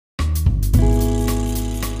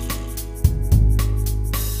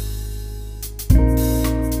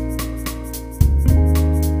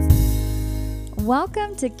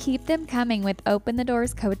Welcome to Keep Them Coming with Open the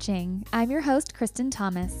Doors Coaching. I'm your host, Kristen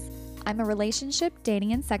Thomas. I'm a relationship,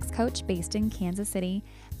 dating, and sex coach based in Kansas City,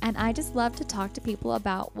 and I just love to talk to people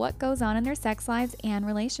about what goes on in their sex lives and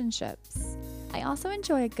relationships. I also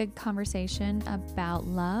enjoy a good conversation about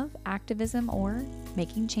love, activism, or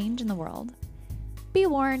making change in the world. Be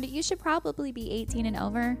warned, you should probably be 18 and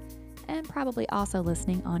over, and probably also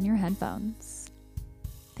listening on your headphones.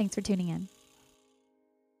 Thanks for tuning in.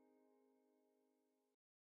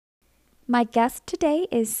 My guest today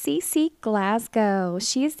is Cece Glasgow.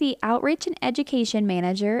 She is the Outreach and Education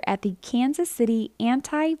Manager at the Kansas City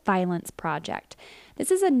Anti-Violence Project. This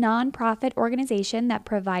is a nonprofit organization that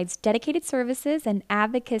provides dedicated services and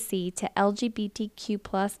advocacy to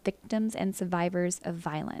LGBTQ+ victims and survivors of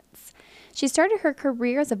violence. She started her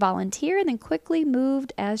career as a volunteer and then quickly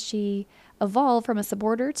moved as she evolved from a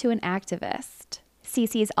supporter to an activist.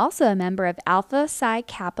 Cece is also a member of Alpha Psi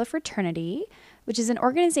Kappa Fraternity, which is an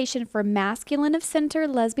organization for masculine of center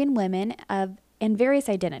lesbian women and various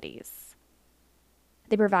identities.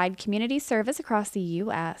 They provide community service across the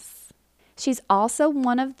U.S. She's also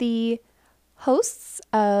one of the hosts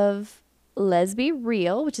of Lesbi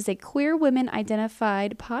Real, which is a queer women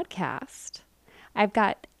identified podcast. I've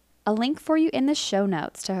got a link for you in the show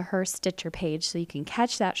notes to her Stitcher page so you can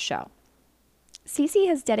catch that show. Cece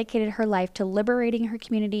has dedicated her life to liberating her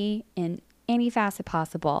community in any facet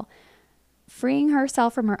possible, freeing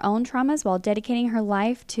herself from her own traumas while dedicating her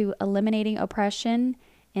life to eliminating oppression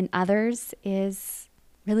in others is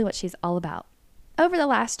really what she's all about. Over the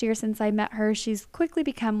last year since I met her, she's quickly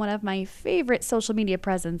become one of my favorite social media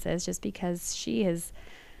presences just because she's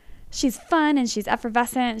fun and she's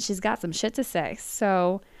effervescent and she's got some shit to say.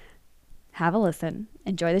 So have a listen.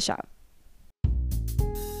 Enjoy the show.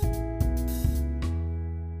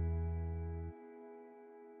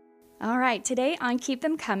 All right, today on Keep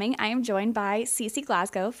Them Coming, I am joined by Cece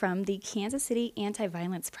Glasgow from the Kansas City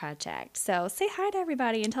Anti-Violence Project. So say hi to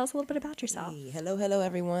everybody and tell us a little bit about yourself. Hey, hello,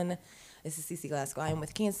 everyone. This is Cece Glasgow. I am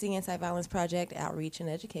with Kansas City Anti-Violence Project, Outreach and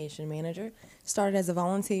Education Manager. Started as a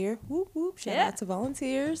volunteer. Whoop, whoop. Shout out to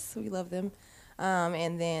volunteers. We love them.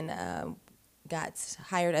 And then got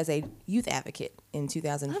hired as a youth advocate in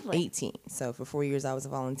 2018. Lovely. So for 4 years, I was a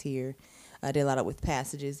volunteer. I did a lot with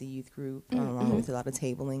Passages, the youth group, along with a lot of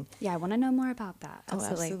tabling. Yeah, I want to know more about that.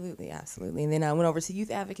 Absolutely. Absolutely. And then I went over to youth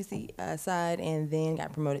advocacy side and then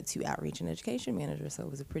got promoted to Outreach and Education Manager. So it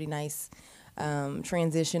was a pretty nice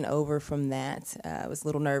transition over from that. I was a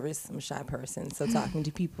little nervous. I'm a shy person, so talking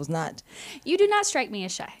to people's not... You do not strike me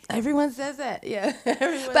as shy. Everyone says that, yeah.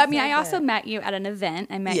 But I mean, I also met you at an event.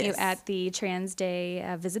 I met you at the Trans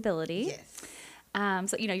Day Visibility. Yes.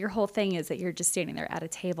 So, your whole thing is that you're just standing there at a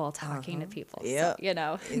table talking to people. Yep.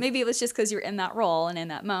 So, maybe it was just because you're in that role and in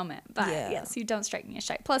that moment. But yes, you don't strike me as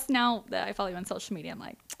shy. Plus, now that I follow you on social media, I'm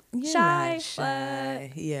like, shy.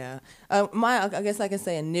 Yeah. I guess I can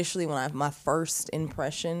say initially when my first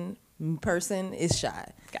impression person is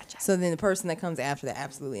shy. Gotcha. So then the person that comes after that,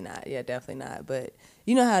 absolutely not. Yeah, definitely not. But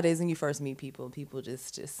you know how it is when you first meet people. People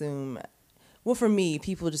just assume, well, for me,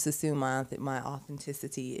 people just assume my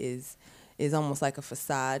authenticity is almost like a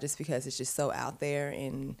facade just because it's just so out there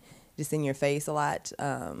and just in your face a lot.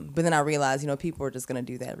 But then I realized, people are just going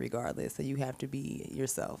to do that regardless. So you have to be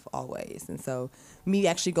yourself always. And so me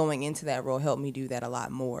actually going into that role helped me do that a lot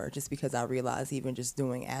more just because I realized even just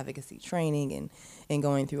doing advocacy training and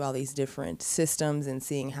going through all these different systems and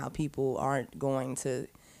seeing how people aren't going to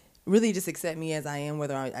really just accept me as I am,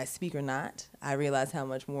 whether I speak or not, I realize how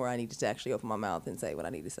much more I need to actually open my mouth and say what I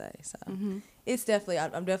need to say. So it's definitely,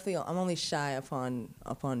 I'm only shy upon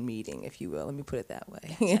meeting, if you will. Let me put it that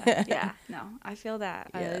way. Yeah, no, I feel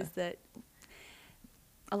that. Is that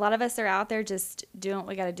a lot of us are out there just doing what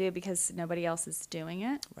we got to do because nobody else is doing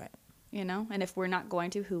it. Right. And if we're not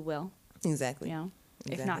going to, who will? Exactly.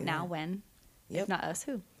 If not now, when? Yep. If not us,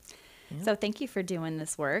 who? Yep. So thank you for doing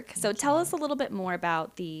this work. So tell us a little bit more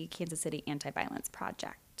about the Kansas City Anti-Violence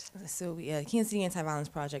Project. So Kansas City Anti-Violence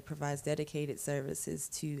Project provides dedicated services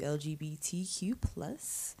to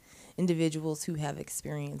LGBTQ+ individuals who have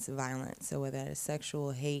experienced violence. So whether that is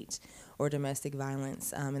sexual, hate, or domestic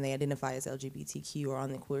violence, and they identify as LGBTQ or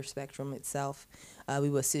on the queer spectrum itself, we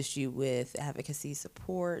will assist you with advocacy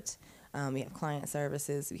support. We have client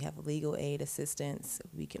services. We have legal aid assistance.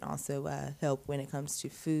 We can also help when it comes to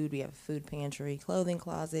food. We have a food pantry, clothing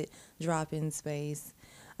closet, drop-in space,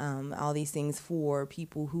 all these things for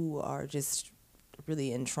people who are just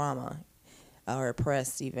really in trauma or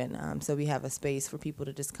oppressed even. So we have a space for people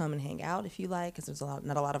to just come and hang out if you like, because there's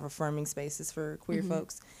not a lot of affirming spaces for queer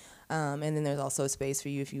folks. And then there's also a space for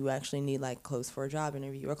you if you actually need like clothes for a job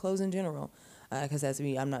interview or clothes in general. because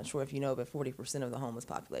I'm not sure if you know, but 40% of the homeless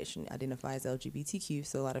population identifies LGBTQ.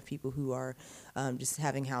 So a lot of people who are just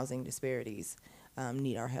having housing disparities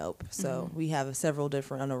need our help. So we have several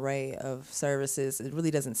different, an array of services. It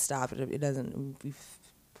really doesn't stop. It doesn't. We've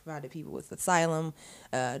provided people with asylum,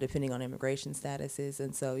 depending on immigration statuses,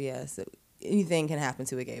 and so so anything can happen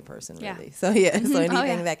to a gay person, really. Yeah. So so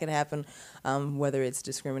anything Oh, that can happen, whether it's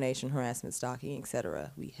discrimination, harassment, stalking,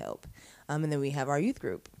 etc., we help. And then we have our youth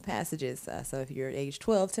group, Passages. So if you're age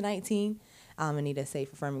 12 to 19 and need a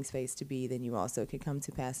safe, affirming space to be, then you also could come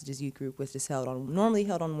to Passages Youth Group, which is normally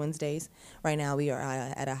held on Wednesdays. Right now we are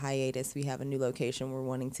at a hiatus. We have a new location we're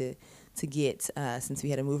wanting to get, since we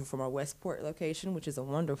had to move from our Westport location, which is a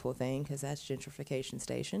wonderful thing because that's gentrification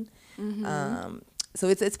station. So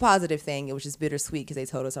it's a positive thing. It was just bittersweet because they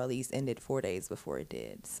told us our lease ended 4 days before it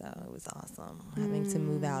did. So it was awesome having to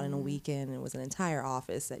move out in a weekend. It was an entire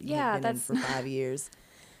office that you had been in for 5 years.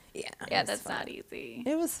 Yeah, that's fun. Not easy.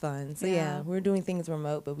 It was fun. So we're doing things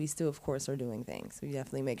remote, but we still, of course, are doing things. We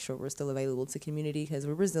definitely make sure we're still available to community because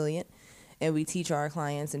we're resilient. And we teach our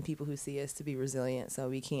clients and people who see us to be resilient, so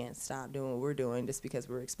we can't stop doing what we're doing just because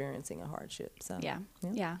we're experiencing a hardship. So yeah.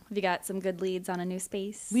 Have you got some good leads on a new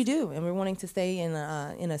space? We do, and we're wanting to stay in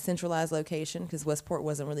a centralized location because Westport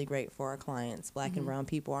wasn't really great for our clients. Black and brown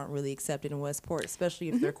people aren't really accepted in Westport, especially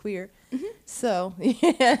if they're queer. So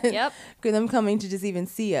them coming to just even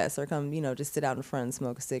see us or come, just sit out in front and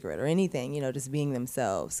smoke a cigarette or anything, just being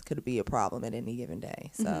themselves could be a problem at any given day.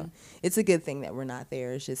 So it's a good thing that we're not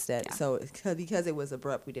there. It's just that because it was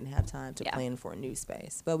abrupt, we didn't have time to plan for a new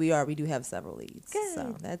space. But we do have several leads. Good.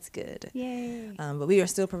 So that's good. Yay. But we are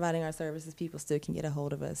still providing our services. People still can get a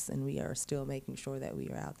hold of us, and we are still making sure that we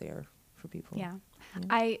are out there for people. Yeah.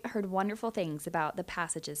 I heard wonderful things about the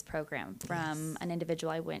Passages program from an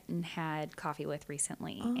individual I went and had coffee with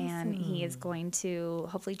recently. Awesome. And he is going to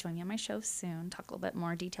hopefully join me on my show soon, talk a little bit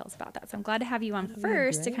more details about that. So I'm glad to have you on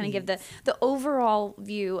first to kind of give the overall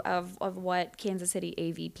view of what Kansas City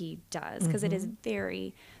AVP does, because it is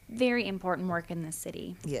very, very important work in this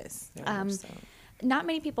city. Yes. Very much so. Not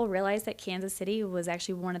many people realize that Kansas City was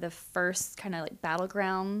actually one of the first kind of like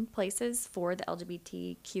battleground places for the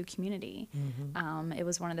LGBTQ community. It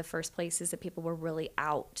was one of the first places that people were really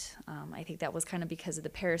out. I think that was kind of because of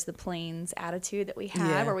the Paris the Plains attitude that we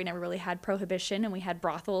had, where we never really had prohibition and we had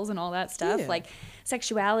brothels and all that stuff, like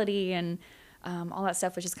sexuality and all that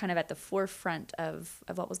stuff was just kind of at the forefront of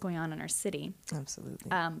what was going on in our city.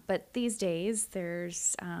 Absolutely. But these days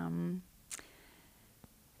there's,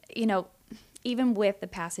 even with the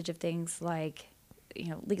passage of things like,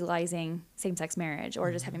 legalizing same-sex marriage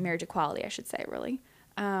or just having marriage equality, I should say, really,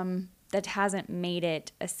 that hasn't made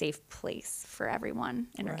it a safe place for everyone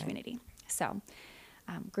in our community. So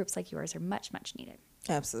groups like yours are much, much needed.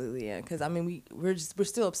 Absolutely, yeah. Because we're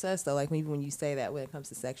still obsessed though. Like even when you say that when it comes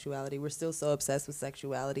to sexuality, we're still so obsessed with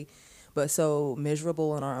sexuality, but so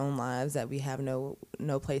miserable in our own lives that we have no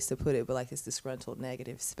place to put it, but like this disgruntled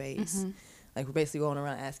negative space. Like we're basically going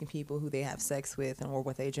around asking people who they have sex with or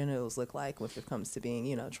what their genitals look like when it comes to being,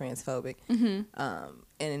 transphobic.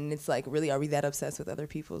 And it's like, really, are we that obsessed with other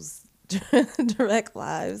people's direct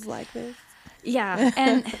lives like this?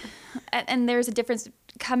 Yeah, and there's a difference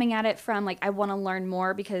coming at it from like I want to learn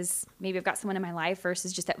more because maybe I've got someone in my life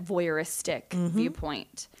versus just that voyeuristic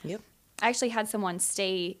viewpoint. Yep. I actually had someone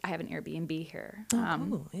stay. I have an Airbnb here.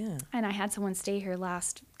 Cool. Yeah. And I had someone stay here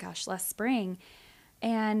last spring,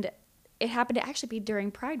 and it happened to actually be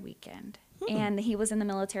during Pride weekend. And he was in the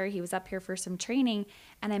military. He was up here for some training.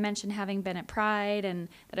 And I mentioned having been at Pride and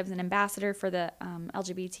that I was an ambassador for the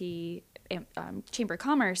LGBT Chamber of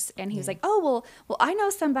Commerce. And he was like, oh, well, I know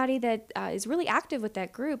somebody that is really active with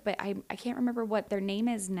that group, but I can't remember what their name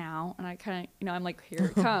is now. And I kind of, I'm like, here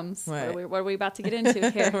it comes. What are we about to get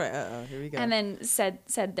into here? Here we go. And then said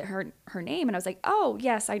that her name. And I was like, oh,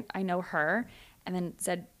 yes, I know her. And then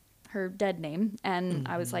said her dead name, and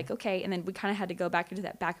I was like, okay, and then we kind of had to go back into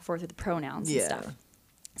that back and forth with the pronouns and stuff.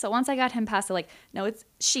 So once I got him past it, like, no, it's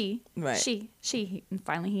she, she, and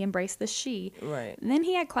finally he embraced the she. Right. And then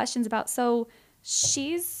he had questions about, so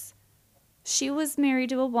she was married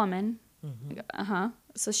to a woman,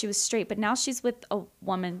 so she was straight, but now she's with a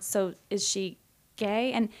woman, so is she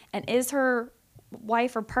gay? And is her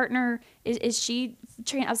wife or partner, is she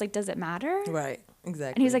trans? I was like, does it matter? Right,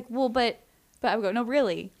 exactly. And he's like, well, but I would go, no,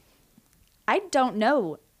 really. I don't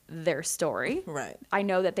know their story. Right. I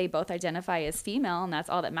know that they both identify as female, and that's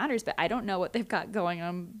all that matters, but I don't know what they've got going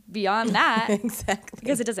on beyond that. Exactly.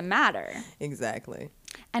 Because it doesn't matter. Exactly.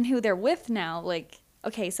 And who they're with now, like,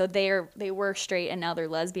 okay, so they were straight and now they're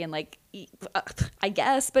lesbian, like, I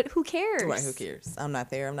guess, but who cares? Right, who cares? I'm not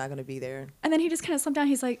there. I'm not going to be there. And then he just kind of slumped down.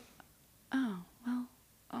 He's like, oh,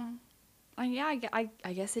 well, yeah,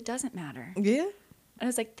 I guess it doesn't matter. Yeah. And I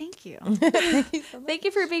was like, thank you. Thank you so much. Thank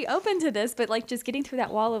you for being open to this. But like just getting through that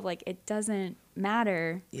wall of like, it doesn't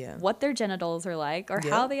matter what their genitals are like or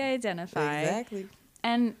how they identify. Exactly.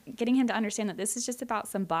 And getting him to understand that this is just about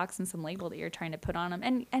some box and some label that you're trying to put on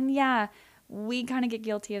him. And yeah, we kind of get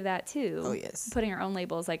guilty of that too. Oh, yes. Putting our own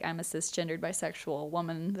labels like I'm a cisgendered bisexual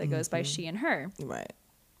woman that goes by she and her. Right.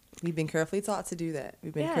 We've been carefully taught to do that.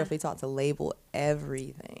 We've been carefully taught to label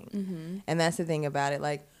everything. And that's the thing about it.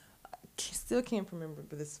 Like, still can't remember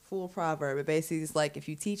but this full proverb. But basically, it's like if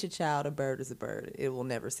you teach a child a bird is a bird, it will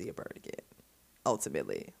never see a bird again.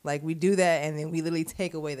 Ultimately, like we do that, and then we literally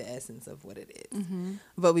take away the essence of what it is.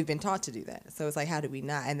 But we've been taught to do that, so it's like, how do we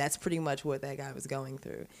not? And that's pretty much what that guy was going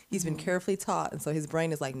through. He's been carefully taught, and so his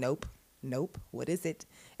brain is like, nope, what is it?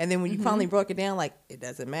 And then when you finally broke it down, like it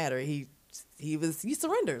doesn't matter. He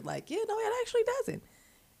surrendered. Like, yeah, no, it actually doesn't.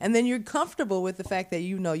 And then you're comfortable with the fact that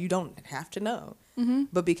you know you don't have to know.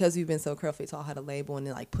 But because we've been so carefully taught how to label and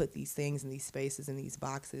then like put these things in these spaces in these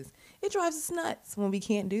boxes, it drives us nuts when we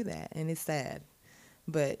can't do that, and it's sad.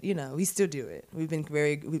 But you know, we still do it. We've been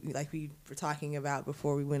like we were talking about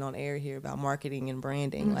before we went on air here about marketing and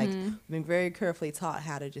branding. Like we've been very carefully taught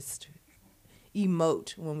how to just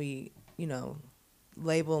emote when we, you know,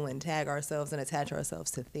 label and tag ourselves and attach ourselves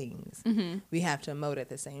to things. We have to emote at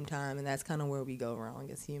the same time, and that's kind of where we go wrong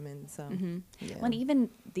as humans. So, yeah. Well, and even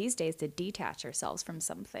these days to detach ourselves from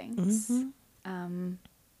some things.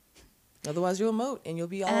 Otherwise, you'll emote and you'll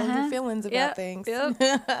be all in your feelings about things.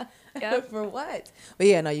 For what? But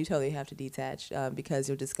yeah, no, you totally have to detach because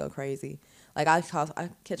you'll just go crazy. Like I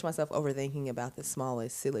catch myself overthinking about the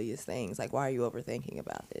smallest, silliest things. Like, why are you overthinking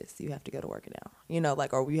about this? You have to go to work now, you know,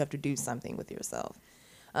 like, or you have to do something with yourself.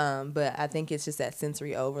 But I think it's just that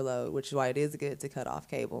sensory overload, which is why it is good to cut off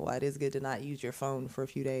cable. Why it is good to not use your phone for a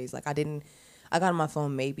few days. Like I got on my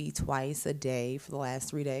phone maybe twice a day for the last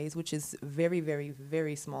 3 days, which is very, very,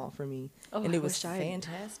 very small for me. Oh, and it was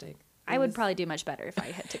fantastic. I would probably do much better if I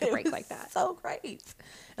had took a break like that. So great.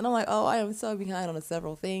 And I'm like, oh, I am so behind on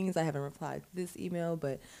several things. I haven't replied to this email,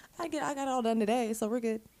 but I got it all done today, so we're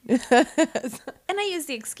good. And I use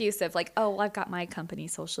the excuse of like, oh, well, I've got my company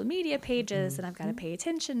social media pages and I've got to pay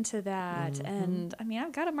attention to that. And I mean,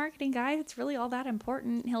 I've got a marketing guy that's really all that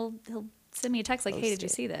important. He'll send me a text like, hey, did you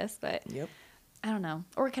see this? But I don't know.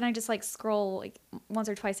 Or can I just like scroll like once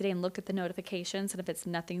or twice a day and look at the notifications? And if it's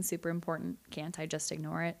nothing super important, can't I just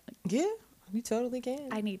ignore it? Yeah, you totally can.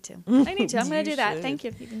 I need to. I'm going to do that. Thank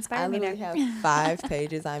you. You've inspired me now. I literally have 5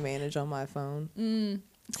 pages I manage on my phone.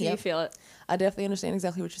 So you feel it. I definitely understand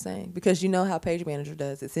exactly what you're saying because you know how Page Manager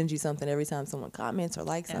does. It sends you something every time someone comments or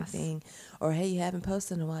likes something, or hey, you haven't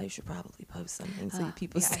posted in a while. You should probably post something. So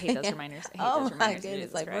people say, I hate those reminders. My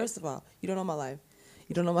goodness! Like, first of all, you don't know my life.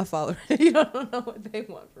 You don't know my followers. You don't know what they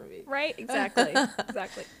want from me. Right? Exactly.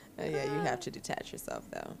 Yeah, you have to detach yourself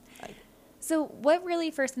though. Like, so what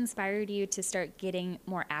really first inspired you to start getting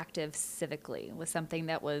more active civically with something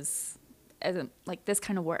that was like this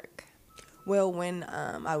kind of work? Well, when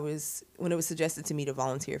it was suggested to me to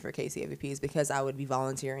volunteer for KCAVP, because I would be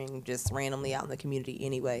volunteering just randomly out in the community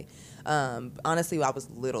anyway. Honestly, I was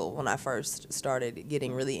little when I first started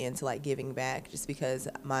getting really into like giving back, just because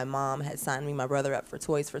my mom had signed me and my brother up for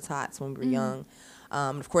Toys for Tots when we were young.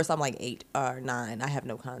 Of course, I'm like 8 or 9. I have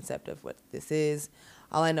no concept of what this is.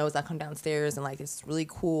 All I know is I come downstairs and like this really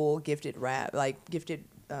cool gifted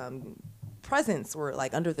presents were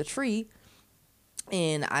like under the tree.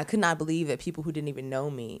 And I could not believe that people who didn't even know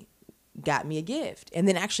me got me a gift and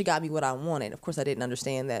then actually got me what I wanted. Of course, I didn't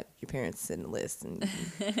understand that your parents send a list and,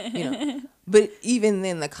 you know. But even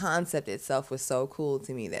then, the concept itself was so cool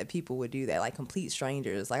to me that people would do that, like complete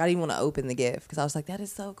strangers. Like, I didn't want to open the gift because I was like, that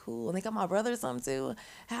is so cool. And they got my brother something too.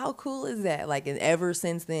 How cool is that? Like, and ever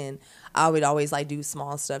since then, I would always like do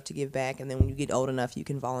small stuff to give back. And then when you get old enough, you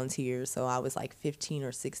can volunteer. So I was like 15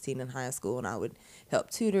 or 16 in high school, and I would help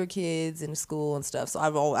tutor kids in school and stuff. So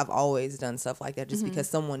I've always done stuff like that just because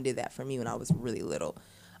someone did that for me when I was really little.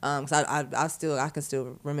 Cause I can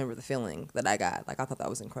still remember the feeling that I got. Like, I thought that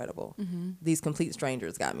was incredible. These complete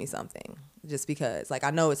strangers got me something just because, like, I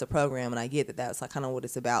know it's a program and I get that that's like kind of what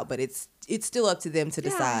it's about, but it's still up to them to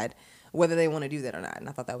decide whether they want to do that or not. And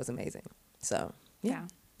I thought that was amazing. So yeah.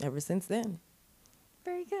 Ever since then.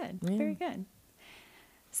 Very good. Yeah. Very good.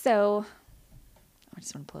 So I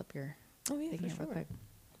just want to pull up your thing here real quick.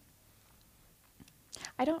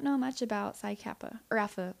 I don't know much about Psi Kappa or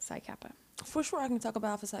Alpha Psi Kappa. For sure, I can talk about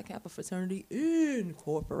Alpha Psi Kappa Fraternity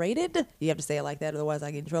Incorporated. You have to say it like that, otherwise I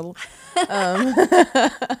get in trouble.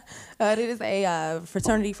 It is a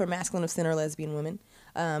fraternity for masculine of center lesbian women.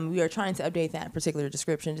 We are trying to update that particular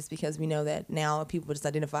description just because we know that now people just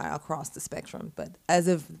identify across the spectrum. But as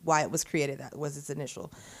of why it was created, that was its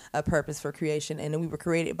initial purpose for creation. And then we were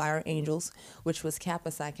created by our angels, which was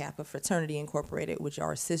Kappa Psi Kappa Fraternity Incorporated, which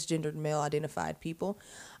are cisgendered male identified people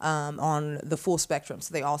on the full spectrum.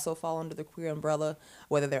 So they also fall under the queer umbrella,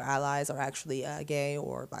 whether their allies are actually gay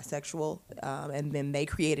or bisexual. And then they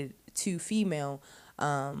created 2 female,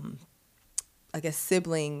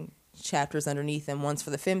 sibling chapters underneath them. One's for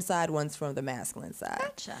the femme side, one's from the masculine side.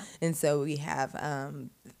 Gotcha. And so we have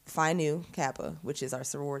Phi Nu Kappa, which is our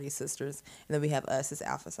sorority sisters, and then we have us as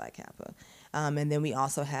Alpha Psi Kappa. And then we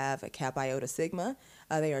also have Kappa Iota Sigma.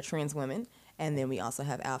 They are trans women. And then we also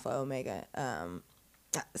have Alpha Omega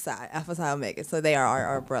Alpha Psi Omega. So they are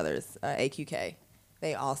our brothers, AQK.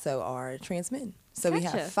 They also are trans men. So we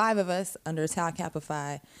have 5 of us under Tau Kappa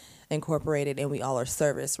Phi Incorporated, and we all are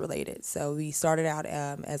service related. So we started out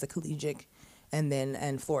as a collegiate, and then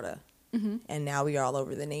in Florida, and now we are all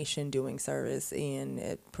over the nation doing service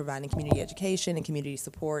and providing community education and community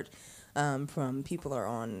support from people who are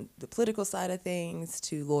on the political side of things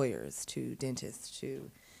to lawyers to dentists to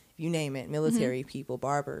you name it, military people,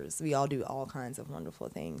 barbers. We all do all kinds of wonderful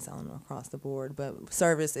things across the board. But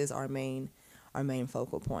service is our main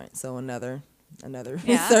focal point. So another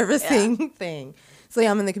servicing thing. So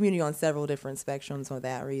yeah, I'm in the community on several different spectrums for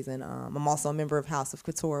that reason. I'm also a member of House of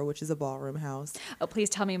Couture, which is a ballroom house. Oh, please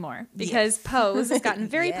tell me more, because Pose has gotten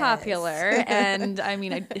very popular, and I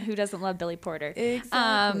mean, who doesn't love Billy Porter?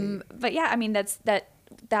 Exactly. But yeah, I mean,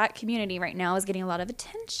 that community right now is getting a lot of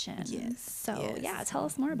attention. Yes. So yeah, tell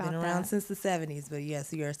us more about that. Been around since the 70s, but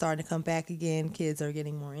yes, you are starting to come back again. Kids are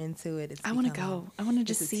getting more into it. I want to go. I want to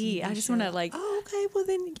just see. I just want to like. Oh, okay. Well,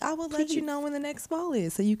 then I will let you know when the next ball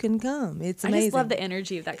is, so you can come. It's amazing. I just love the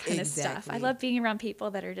energy of that kind of stuff. I love being around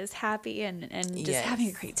people that are just happy and just having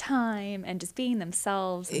a great time and just being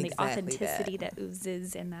themselves, and the authenticity that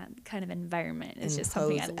oozes in that kind of environment is just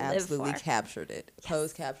something I live for. Absolutely captured it. Yes.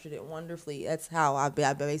 Pose captured it wonderfully. That's how I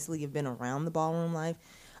basically have been around the ballroom life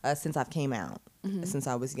since I've came out. Since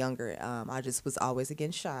I was younger, I just was always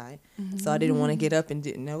again shy, so I didn't want to get up and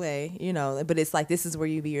no way, But it's like, this is where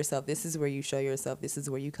you be yourself. This is where you show yourself. This is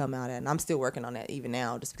where you come out at. And I'm still working on that even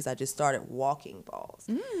now, just because I just started walking balls,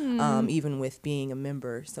 even with being a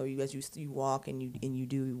member. So you walk and you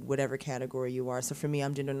do whatever category you are. So for me,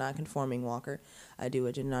 I'm gender nonconforming walker. I do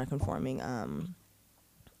a gender nonconforming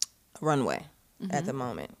runway at the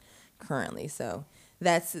moment, currently. So.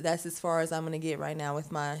 That's as far as I'm gonna get right now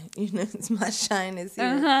with my my shyness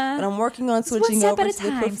here. But I'm working on switching over to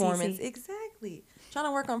the performance. Exactly. Trying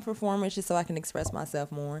to work on performance just so I can express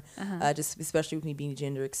myself more. Just especially with me being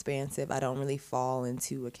gender expansive, I don't really fall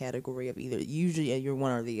into a category of either. Usually you're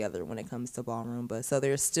one or the other when it comes to ballroom. But so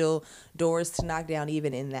there's still doors to knock down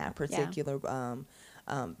even in that particular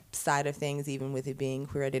side of things, even with it being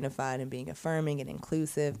queer identified and being affirming and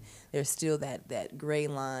inclusive. There's still that gray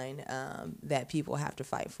line that people have to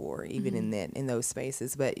fight for, even in those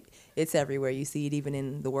spaces. But it's everywhere. You see it even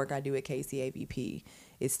in the work I do at KCAVP.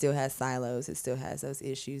 It still has silos. It still has those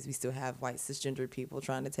issues. We still have white cisgendered people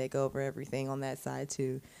trying to take over everything on that side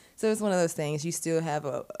too. So it's one of those things. You still have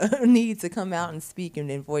a need to come out and speak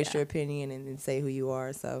and voice your opinion and say who you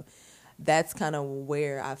are. So that's kind of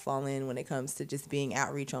where I fall in when it comes to just being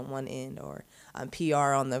outreach on one end, or I'm PR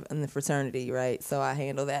on the fraternity, right? So I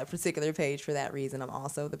handle that particular page for that reason. I'm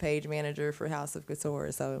also the page manager for House of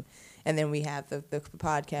Couture. So, and then we have the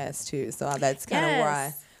podcast too. So that's kind of where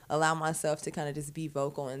I allow myself to kind of just be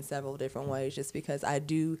vocal in several different ways, just because I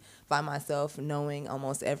do find myself knowing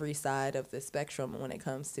almost every side of the spectrum when it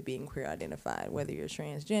comes to being queer identified, whether you're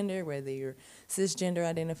transgender, whether you're cisgender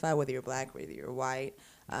identified, whether you're black, whether you're white.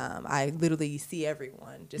 I literally see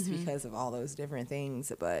everyone just because of all those different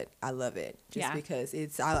things, but I love it just because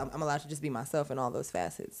I'm allowed to just be myself in all those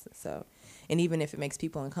facets. So, and even if it makes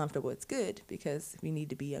people uncomfortable, it's good, because we need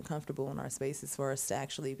to be uncomfortable in our spaces for us to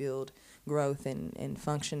actually build growth and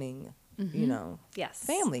functioning,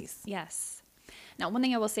 families. Yes. Now, one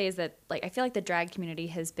thing I will say is that, like, I feel like the drag community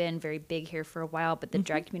has been very big here for a while, but the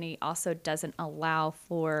drag community also doesn't allow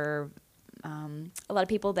for a lot of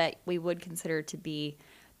people that we would consider to be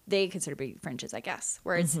fringes, I guess.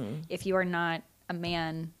 Whereas if you are not a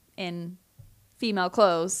man in female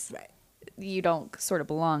clothes, you don't sort of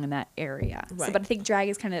belong in that area. Right. So, but I think drag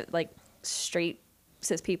is kind of like straight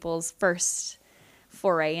cis people's first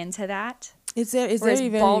foray into that. It's whereas very,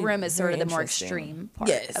 ballroom is very sort of the more extreme part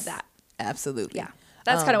of that. Absolutely. Yeah.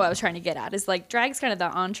 That's kind of what I was trying to get at. Is like drag's kind of the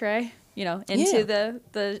entree, into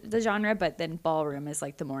the genre, but then ballroom is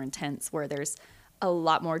like the more intense, where there's a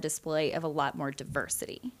lot more display of a lot more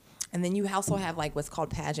diversity. And then you also have like what's called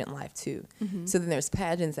pageant life too. So then there's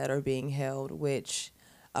pageants that are being held, which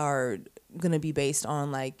are going to be based on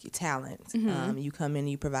like talent. You come in,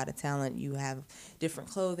 you provide a talent, you have different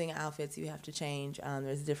clothing outfits you have to change.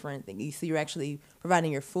 There's different things. So you're actually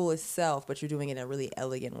providing your fullest self, but you're doing it in a really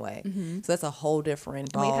elegant way. So that's a whole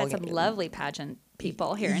different ball. We've had some lovely pageant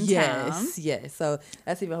people here in town. Yes. So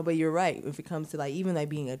that's even, but you're right. If it comes to like, even like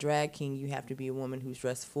being a drag king, you have to be a woman who's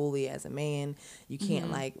dressed fully as a man. You can't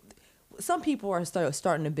like, some people are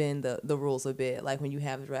starting to bend the rules a bit, like when you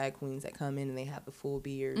have drag queens that come in and they have the full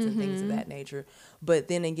beards and things of that nature. But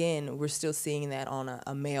then again, we're still seeing that on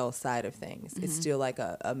a male side of things. It's still like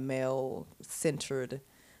a male-centered,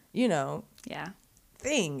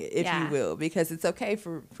 thing, if you will, because it's okay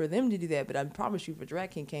for them to do that. But I promise you, if a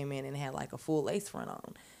drag king came in and had like a full lace front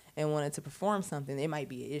on and wanted to perform something, it might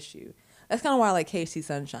be an issue. That's kind of why I like KC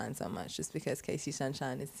Sunshine so much, just because KC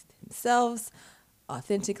Sunshine is themselves.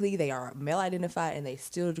 Authentically, they are male identified and they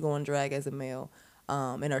still go on drag as a male,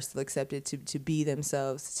 and are still accepted to be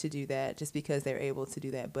themselves, to do that, just because they're able to do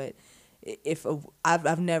that. But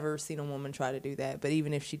I've never seen a woman try to do that, but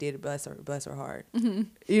even if she did, bless her heart.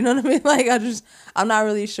 You know what I mean? Like I'm not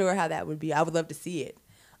really sure how that would be. I would love to see it,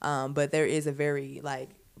 but there is a very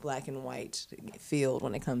like black and white field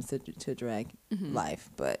when it comes to drag life.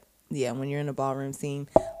 But yeah, when you're in a ballroom scene,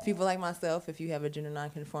 people like myself, if you have a gender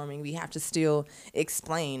nonconforming, we have to still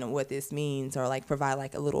explain what this means, or like provide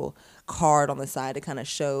like a little card on the side to kind of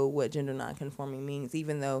show what gender nonconforming means.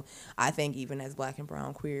 Even though I think even as black and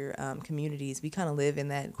brown queer communities, we kind of live in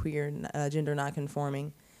that queer gender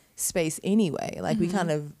nonconforming space anyway. Like we kind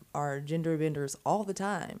of are gender benders all the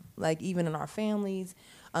time, like even in our families.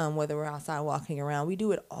 Whether we're outside walking around, we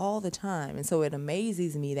do it all the time. And so it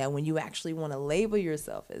amazes me that when you actually want to label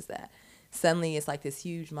yourself as that, suddenly it's like this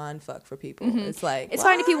huge mind fuck for people. It's like, it's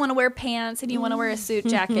fine if you want to wear pants and you want to wear a suit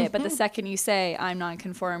jacket, but the second you say I'm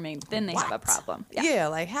non-conforming, then they have a problem. Yeah,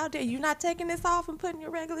 like how dare you not taking this off and putting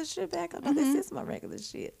your regular shit back on? This is my regular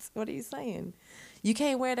shit. What are you saying? You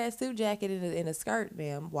can't wear that suit jacket in a skirt,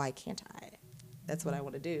 ma'am. Why can't I? That's what I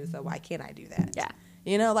want to do. So why can't I do that? Yeah.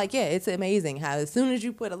 It's amazing how as soon as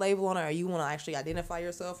you put a label on it, or you want to actually identify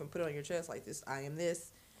yourself and put it on your chest like this, I am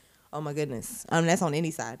this. Oh my goodness. That's on any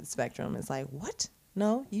side of the spectrum. It's like, what?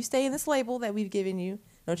 No, you stay in this label that we've given you.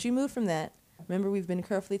 Don't you move from that. Remember, we've been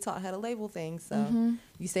carefully taught how to label things. So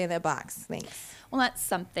you stay in that box. Thanks. Well, that's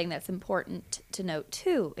something that's important to note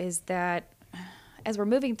too, is that as we're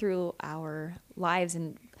moving through our lives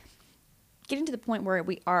and getting to the point where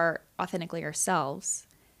we are authentically ourselves,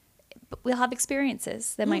 we'll have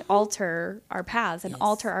experiences that might alter our paths and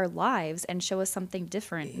alter our lives and show us something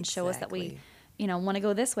different and show us that we, want to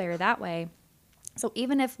go this way or that way. So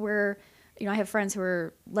even if we're, I have friends who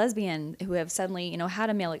are lesbian who have suddenly, had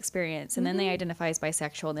a male experience and then they identify as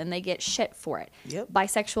bisexual and then they get shit for it. Yep.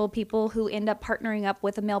 Bisexual people who end up partnering up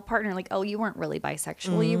with a male partner, like, oh, you weren't really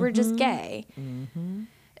bisexual, you were just gay.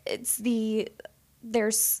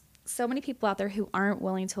 There's so many people out there who aren't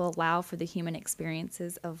willing to allow for the human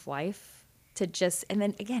experiences of life to just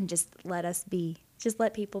let us be. Just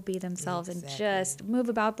let people be themselves and just move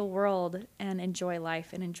about the world and enjoy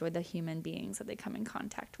life and enjoy the human beings that they come in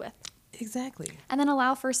contact with. Exactly. And then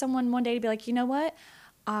allow for someone one day to be like, you know what?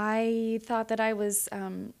 I thought that I was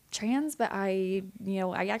trans, but I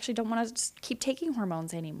actually don't want to just keep taking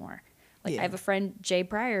hormones anymore. Like I have a friend, Jay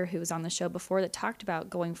Pryor, who was on the show before, that talked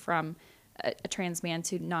about going from a trans man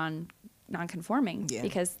to non-conforming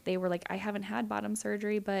because they were like, I haven't had bottom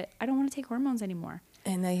surgery, but I don't want to take hormones anymore.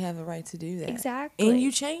 And they have a right to do that. Exactly. And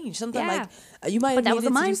you change. Something like you might have But that was a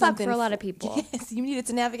needed to do mind fuck something for a lot of people. Yes, you needed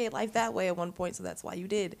to navigate life that way at one point, so that's why you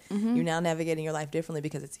did. You're now navigating your life differently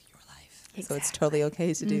because it's your life. Exactly. So it's totally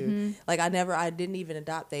okay to do. Like I didn't even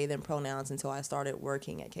adopt they, them pronouns until I started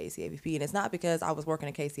working at KCAVP. And it's not because I was working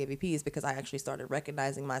at KCAVP, it's because I actually started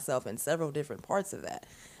recognizing myself in several different parts of that.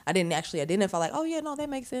 I didn't actually identify like, oh yeah, no, that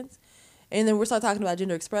makes sense. And then we start talking about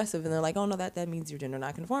gender expressive and they're like, oh no, that means you're gender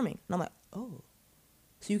nonconforming. And I'm like, oh.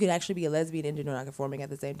 So you could actually be a lesbian and gender nonconforming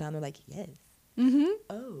at the same time? They're like, yes.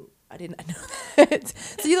 Oh, I did not know that.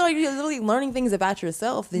 So you're literally learning things about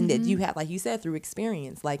yourself that you have, like you said, through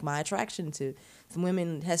experience. Like my attraction to some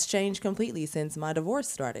women has changed completely since my divorce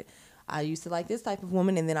started. I used to like this type of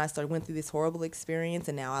woman, and then I went through this horrible experience,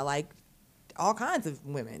 and now I like all kinds of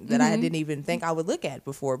women that I didn't even think I would look at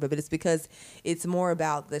before. But it's because it's more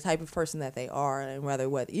about the type of person that they are, and rather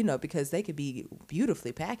because they could be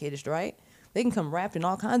beautifully packaged, right? They can come wrapped in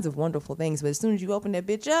all kinds of wonderful things, but as soon as you open that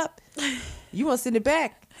bitch up, you want to send it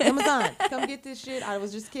back. Amazon, come get this shit. I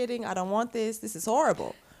was just kidding. I don't want this. This is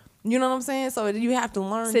horrible. You know what I'm saying? So you have to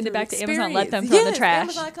learn. Send it back to Amazon. Let them throw the trash.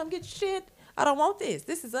 Amazon, come get your shit. I don't want this.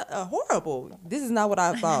 This is a horrible. This is not what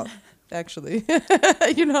I thought, actually.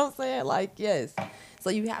 You know what I'm saying? Like, yes. So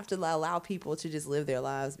you have to allow people to just live their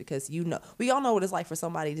lives because, you know, we all know what it's like for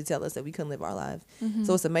somebody to tell us that we couldn't live our lives. Mm-hmm.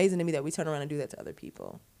 So it's amazing to me that we turn around and do that to other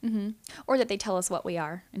people. Mm-hmm. Or that they tell us what we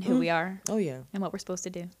are and who we are. Oh, yeah. And what we're supposed to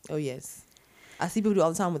do. Oh, yes. I see people do all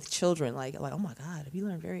the time with children. Like, oh, my God, we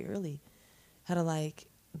learn very early how to, like,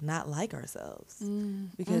 not like ourselves.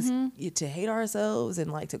 Because to hate ourselves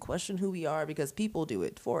and, like, to question who we are because people do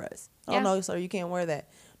it for us. Oh, no, sir, you can't wear that.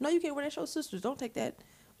 No, you can't wear that. Show sisters. Don't take that.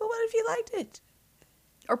 But what if you liked it?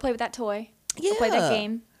 Or play with that toy. Yeah. Or play that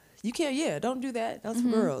game. You can't, don't do that. That's for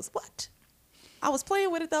girls. What? I was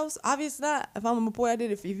playing with it, though. Obviously not. If I'm a boy, I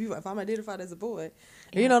did it. If I'm identified as a boy.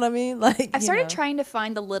 You know what I mean? Like, I've started trying to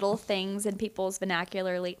find the little things in people's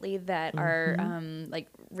vernacular lately that are, like,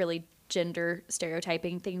 really gender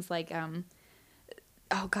stereotyping. Things like,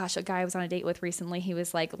 oh gosh, a guy I was on a date with recently, he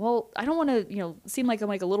was like, well, I don't want to, seem like I'm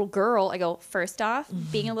like a little girl. I go, first off,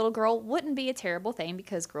 being a little girl wouldn't be a terrible thing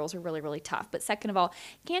because girls are really, really tough. But second of all,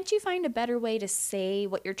 can't you find a better way to say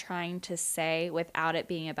what you're trying to say without it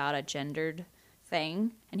being about a gendered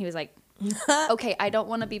thing? And he was like, okay, I don't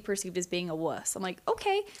want to be perceived as being a wuss. I'm like,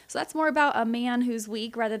 okay, so that's more about a man who's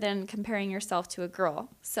weak rather than comparing yourself to a girl.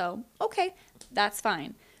 So, okay, that's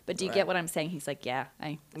fine. But do you get what I'm saying? He's like, yeah,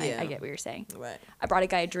 I get what you're saying. Right. I brought a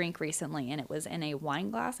guy a drink recently, and it was in a wine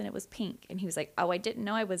glass, and it was pink. And he was like, oh, I didn't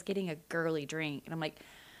know I was getting a girly drink. And I'm like,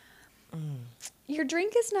 your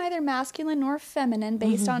drink is neither masculine nor feminine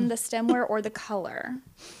based on the stemware or the color.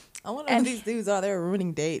 I wonder who these dudes are. They're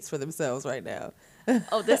ruining dates for themselves right now.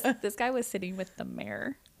 Oh, this guy was sitting with the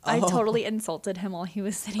mayor. I totally insulted him while he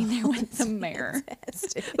was sitting there with the mayor.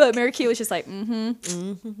 But Mayor Q was just like,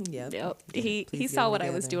 Yep. He saw what I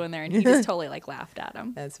was doing there, and he just totally like laughed at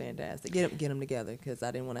him. That's fantastic. Get them together because I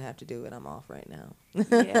didn't want to have to do it. I'm off right now.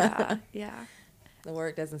 Yeah. The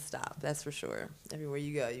work doesn't stop. That's for sure. Everywhere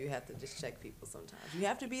you go, you have to just check people sometimes. You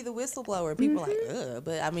have to be the whistleblower. People are like, ugh.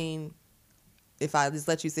 But I mean, if I just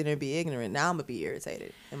let you sit there and be ignorant, now I'm going to be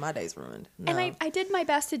irritated and my day's ruined. No. And I did my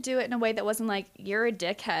best to do it in a way that wasn't like, you're a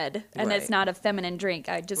dickhead and it's not a feminine drink.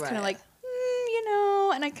 I just kind of like,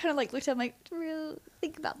 and I kind of like looked at him like,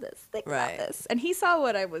 think about this, about this. And he saw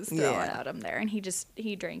what I was throwing at him there, and he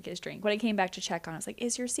drank his drink. When I came back to check on it, I was like,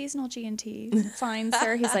 is your seasonal G&T fine,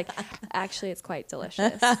 sir? He's like, actually, it's quite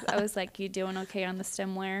delicious. I was like, you doing okay on the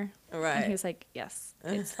stemware? Right. And he was like, yes,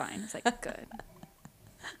 it's fine. I was like, good.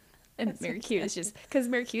 And Mary Q is just, because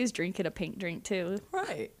Mary Q is drinking a pink drink too.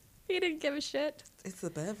 Right. He didn't give a shit. It's a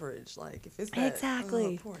beverage. Like, if it's that,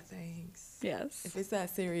 exactly. Poor things. Yes. If it's that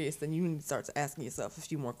serious, then you need to start asking yourself a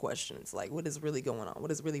few more questions. Like, what is really going on?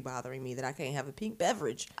 What is really bothering me that I can't have a pink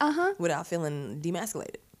beverage without feeling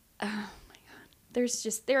demasculated? Oh, my God.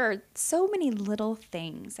 There are so many little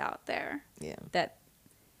things out there. Yeah. That.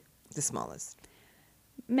 The smallest.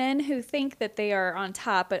 Men who think that they are on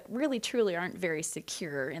top, but really truly aren't very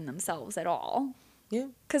secure in themselves at all. Yeah.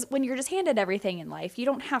 Because when you're just handed everything in life, you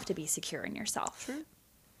don't have to be secure in yourself. True.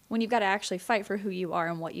 When you've got to actually fight for who you are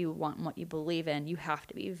and what you want and what you believe in, you have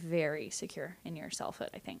to be very secure in your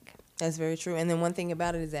selfhood, I think. That's very true. And then one thing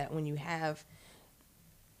about it is that when you have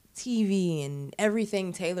TV and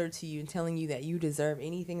everything tailored to you and telling you that you deserve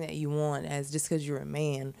anything that you want as just because you're a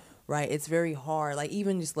man, right? It's very hard. Like,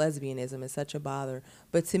 even just lesbianism is such a bother.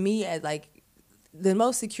 But to me, as like the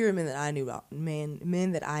most secure men that I knew,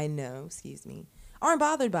 men that I know, aren't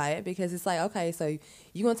bothered by it because it's like, okay, so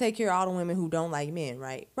you're going to take care of all the women who don't like men,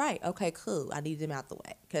 right? Right. Okay, cool. I need them out the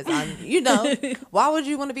way because why would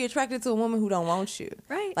you want to be attracted to a woman who don't want you?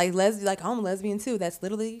 Right. Like I'm a lesbian too. That's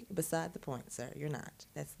literally beside the point, sir. You're not.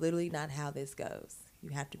 That's literally not how this goes.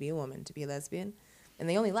 You have to be a woman to be a lesbian, and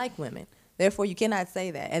they only like women. Therefore, you cannot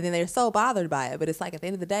say that. And then they're so bothered by it. But it's like, at the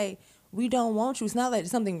end of the day, we don't want you. It's not that there's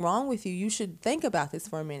something wrong with you. You should think about this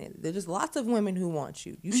for a minute. There's lots of women who want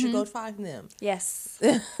you. You should go find them. Yes.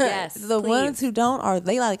 Yes. The ones who don't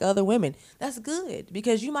they like other women. That's good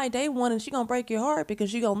because you might date one and she gonna break your heart because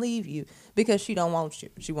she gonna leave you because she don't want you.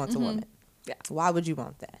 She wants a woman. Yeah. Why would you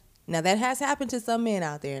want that? Now, that has happened to some men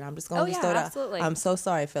out there, and I'm just going to throw it out. Absolutely. I'm so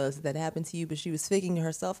sorry, fellas, that happened to you, but she was figuring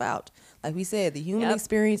herself out. Like we said, the human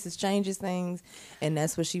experience changes things, and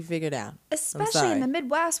that's what she figured out. Especially in the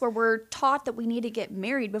Midwest, where we're taught that we need to get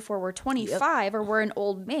married before we're 25 or we're an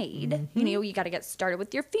old maid. You got to get started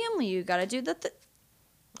with your family. You got to do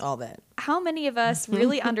all that. How many of us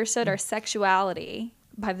really understood our sexuality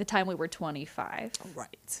by the time we were 25?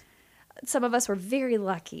 Right. some of us were very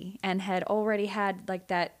lucky and had already had like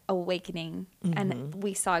that awakening, and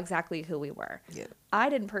we saw exactly who we were. Yeah. I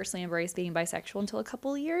didn't personally embrace being bisexual until a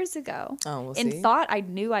couple of years ago. Oh, well, and see? thought I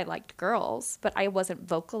knew I liked girls, but I wasn't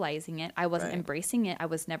vocalizing it. I wasn't Right. embracing it. I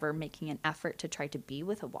was never making an effort to try to be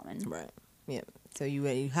with a woman. Right. Yeah. So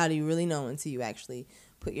how do you really know until you actually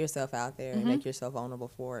put yourself out there and make yourself vulnerable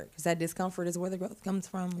for it? Because that discomfort is where the growth comes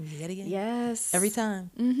from. Yet again. Yes. Every time.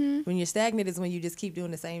 When you're stagnant is when you just keep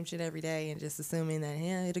doing the same shit every day and just assuming that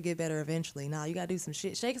it'll get better eventually. No, you gotta do some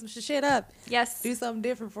shit, shake some shit up, Yes. do something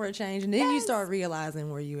different for a change, and then you start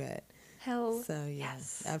realizing where you at. Hell. So yeah,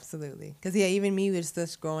 yes. absolutely. Because even me was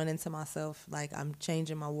just growing into myself. Like I'm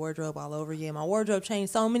changing my wardrobe all over again. My wardrobe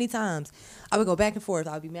changed so many times. I would go back and forth.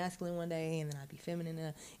 I'd be masculine one day and then I'd be feminine,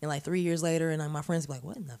 and like 3 years later, and like my friends would be like,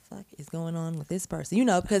 "What in the fuck is going on with this person?" You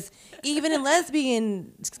know, because even in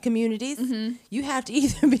lesbian communities, you have to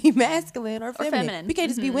either be masculine or feminine. We can't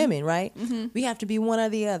just be women, right? We have to be one or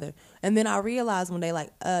the other. And then I realized one day,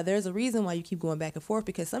 like, there's a reason why you keep going back and forth,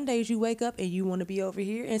 because some days you wake up and you want to be over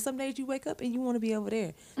here, and some days you wake up and you want to be over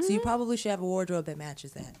there. So you probably should have a wardrobe that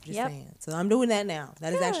matches that. Just saying. So I'm doing that now.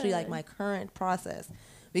 That is actually like my current process,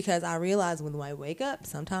 because I realize when I wake up,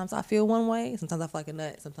 sometimes I feel one way, sometimes I feel like a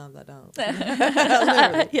nut, sometimes I don't.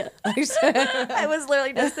 Literally. Yeah. I was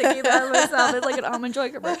literally just thinking that of myself. It's like an Almond Joy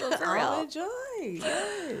commercial for real. Almond Joy.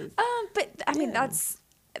 Yes. But I mean, that's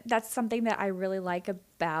something that I really like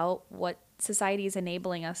about what society is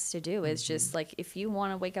enabling us to do, is just like, if you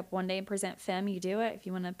want to wake up one day and present femme, you do it. If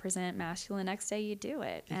you want to present masculine next day, you do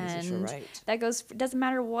it. Because you're And right. that goes, doesn't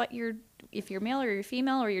matter what if you're male or you're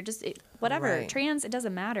female or you're just whatever, Right. trans, it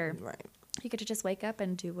doesn't matter. Right. You get to just wake up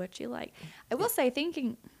and do what you like. I will say,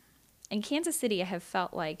 thinking in Kansas City, I have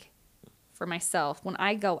felt like, for myself, when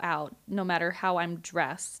I go out, no matter how I'm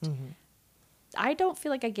dressed, I don't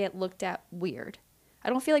feel like I get looked at weird. I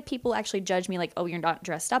don't feel like people actually judge me like, oh, you're not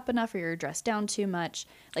dressed up enough or you're dressed down too much.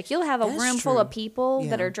 Like, you'll have a That's room full true. of people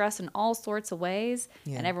that Yeah. are dressed in all sorts of ways,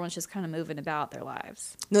 Yeah. and everyone's just kind of moving about their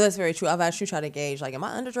lives. No, that's very true. I've actually tried to gauge, like, am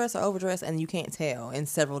I underdressed or overdressed? And you can't tell in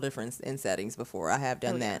several different settings before. I have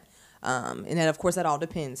done that. And then, of course, that all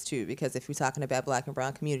depends, too, because if you're talking about Black and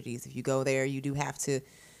brown communities, if you go there, you do have to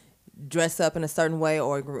dress up in a certain way,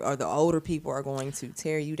 or the older people are going to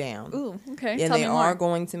tear you down. Ooh, okay. And Tell they me are more.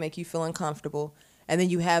 going to make you feel uncomfortable. And then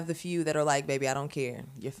you have the few that are like, baby, I don't care.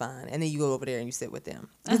 You're fine. And then you go over there and you sit with them.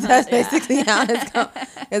 That's basically how it's going.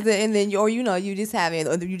 And then, you just have it,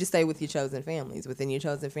 or you just stay with your chosen families. Within your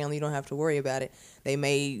chosen family, you don't have to worry about it. They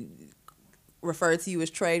may refer to you as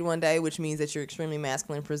trade one day, which means that you're extremely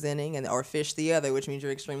masculine presenting, or fish the other, which means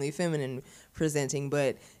you're extremely feminine presenting.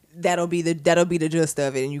 But that'll be the gist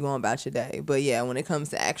of it, and you're going about your day. But yeah, when it comes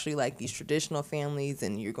to actually like these traditional families,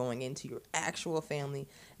 and you're going into your actual family,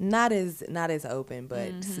 not as open.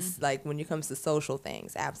 But like when it comes to social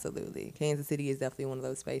things, absolutely, Kansas City is definitely one of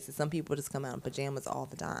those spaces. Some people just come out in pajamas all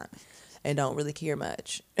the time and don't really care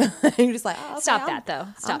much. You're just like, oh, okay, Stop that, though.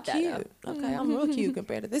 Stop I'm that, cute. though. Okay, I'm real cute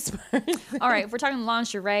compared to this person. All right, if we're talking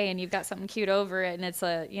lingerie and you've got something cute over it, and it's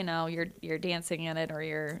you're dancing in it, or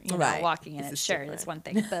you're Right. walking in This it, is sure, different. that's one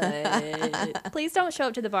thing. But please don't show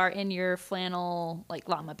up to the bar in your flannel like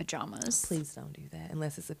llama pajamas. Please don't do that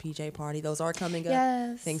unless it's a PJ party. Those are coming up.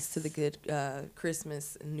 Yes. Thanks to the good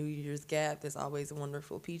Christmas and New Year's gap, there's always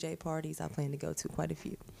wonderful PJ parties. I plan to go to quite a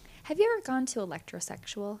few. Have you ever gone to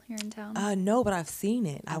Electrosexual here in town? No, but I've seen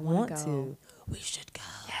it. I wanna want go. to. We should go.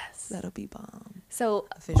 Yes. That'll be bomb. So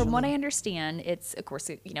from what I understand, it's of course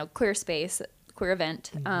queer space, queer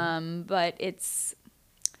event, but it's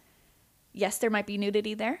yes, there might be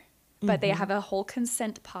nudity there, but they have a whole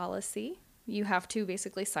consent policy. You have to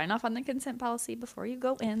basically sign off on the consent policy before you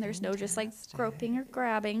go in. There's no just like groping or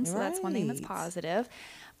grabbing, so that's one thing that's Right. positive.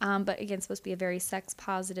 But again, it's supposed to be a very sex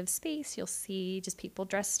positive space. You'll see just people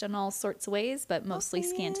dressed in all sorts of ways, but mostly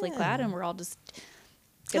scantily clad, and we're all just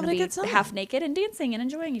going to Having a be good time. half naked and dancing and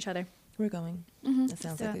enjoying each other. We're going. That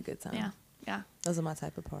sounds So, like a good time. Yeah, yeah. Those are my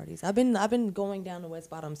type of parties. I've been going down to West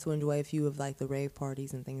Bottoms to enjoy a few of like the rave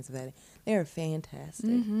parties and things of that. They are fantastic.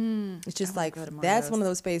 It's just like go to more of that's those. one of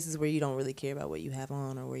those spaces where you don't really care about what you have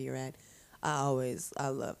on or where you're at. I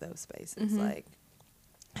love those spaces. Like,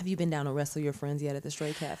 have you been down to Wrestle Your Friends yet at the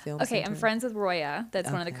Stray Cat Film Okay, Center? I'm friends with Roya. That's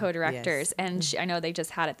one of the Okay, co-directors, yes. and I know they just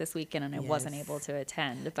had it this weekend, and I wasn't Yes. able to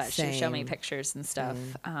attend. But she showed me Same. pictures and stuff.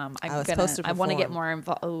 I was supposed to I want to get perform. more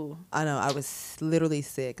involved. Oh, I know. I was literally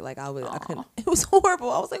sick. Like I couldn't. It was horrible.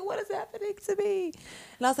 I was like, "What is happening to me?"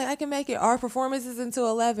 And I was like, "I can make it." Our performance is until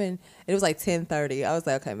 11. It was like 10:30. I was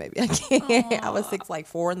like, "Okay, maybe I can't." I was sick like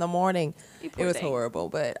 4 a.m. You poor It was thing. horrible,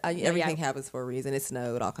 but yeah. everything happens for a reason. It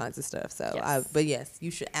snowed, all kinds of stuff. So, Yes. but yes, you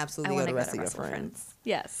should I absolutely want go to to go Rest to of Your Russell Friends.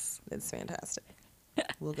 Yes. It's fantastic.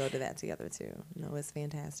 We'll go to that together too. Noah's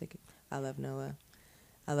fantastic. I love Noah.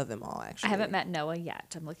 I love them all, actually. I haven't met Noah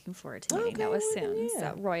yet. I'm looking forward to meeting Okay, Noah well, soon. yeah.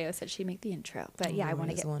 So Royo said she'd make the intro. But yeah,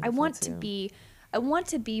 Royo's I wonderful, want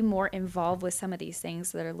to too. be more involved with some of these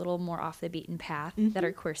things that are a little more off the beaten path that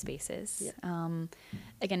are queer spaces. Yep.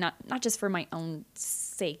 Again, not just for my own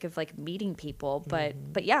sake of like meeting people,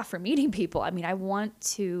 but yeah, for meeting people. I mean, I want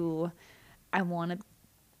to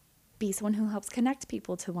be someone who helps connect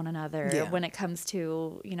people to one another when it comes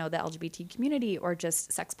to, you know, the LGBT community or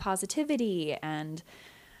just sex positivity and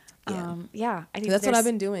I think that's what I've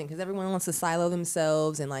been doing, because everyone wants to silo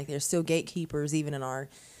themselves, and like there's still gatekeepers even in our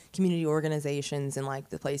community organizations and like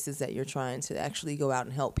the places that you're trying to actually go out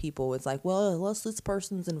and help people. It's like, well, unless this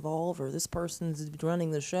person's involved or this person's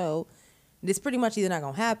running the show, it's pretty much either not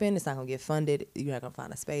gonna happen, it's not gonna get funded, you're not gonna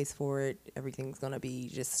find a space for it, everything's gonna be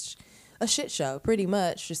just a shit show pretty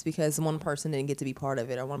much, just because one person didn't get to be part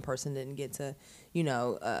of it, or one person didn't get to, you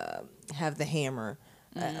know, have the hammer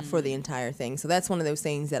for the entire thing. So that's one of those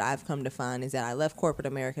things that I've come to find, is that I left corporate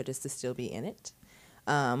America just to still be in it.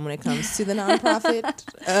 When it comes to the nonprofit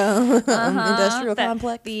industrial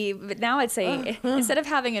complex. But now I'd say instead of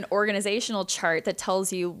having an organizational chart that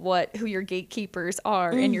tells you who your gatekeepers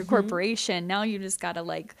are in your corporation, now you just got to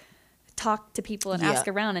like talk to people and ask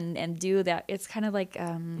around and do that. It's kind of like,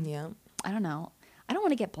 I don't know. I don't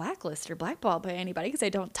want to get blacklisted or blackballed by anybody because I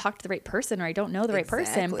don't talk to the right person or I don't know the right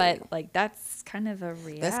person. But like that's kind of a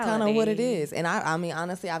reality. That's kind of what it is. And I mean,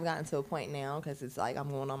 honestly, I've gotten to a point now, because it's like I'm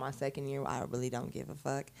going on my second year. I really don't give a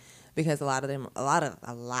fuck, because a lot,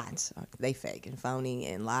 they fake and phony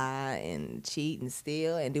and lie and cheat and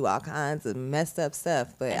steal and do all kinds of messed up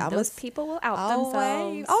stuff. But those people will out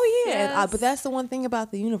themselves. Oh yeah. Yes. But that's the one thing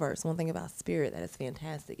about the universe, one thing about spirit that is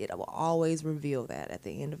fantastic. It will always reveal that at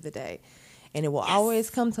the end of the day. And it will always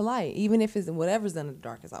come to light. Even if it's whatever's in the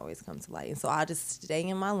dark has always come to light. And so I just stay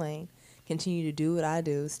in my lane, continue to do what I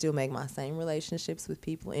do, still make my same relationships with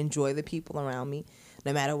people, enjoy the people around me,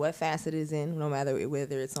 no matter what facet it's in, no matter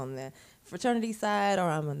whether it's on the fraternity side or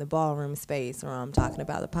I'm in the ballroom space or I'm talking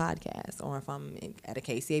about the podcast or if I'm at a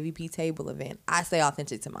KCAVP table event. I stay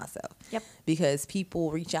authentic to myself. Yep. Because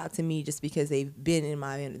people reach out to me just because they've been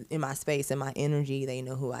in my space and my energy. They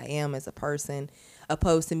know who I am as a person,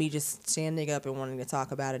 opposed to me just standing up and wanting to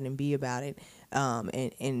talk about it and be about it,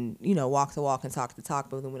 and you know, walk the walk and talk the talk.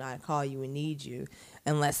 But when I call you and need you,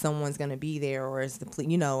 unless someone's going to be there or is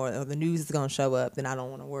or the news is going to show up, then I don't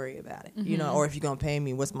want to worry about it. You know, or if you're going to pay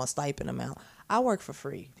me, what's my stipend amount? I work for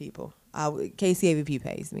free, people. KCAVP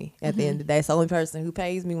pays me. At the end of the day, it's the only person who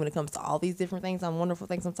pays me when it comes to all these different things, wonderful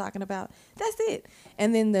things I'm talking about. That's it.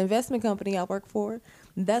 And then the investment company I work for,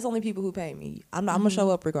 that's only people who pay me. I'm going to show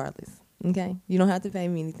up regardless. Okay, you don't have to pay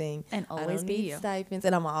me anything, and always be you. Stipends,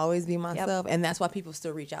 and I'm gonna always be myself, and that's why people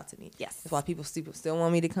still reach out to me. Yes, that's why people still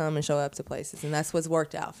want me to come and show up to places, and that's what's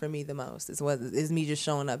worked out for me the most. Is me just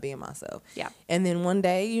showing up, being myself. Yeah, and then one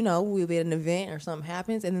day, you know, we'll be at an event or something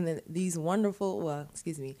happens, and then these wonderful,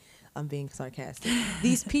 I'm being sarcastic.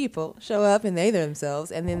 These people show up and they're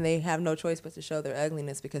themselves, and then they have no choice but to show their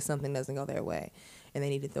ugliness because something doesn't go their way, and they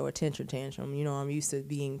need to throw a tantrum. You know, I'm used to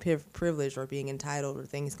being privileged or being entitled or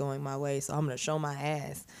things going my way, so I'm going to show my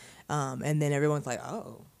ass. And then everyone's like,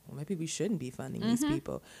 oh, well, maybe we shouldn't be funding these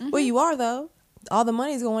people. Well, you are, though. All the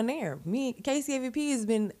money's going there. KCAVP has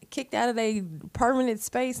been kicked out of a permanent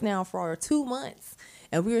space now for 2 months,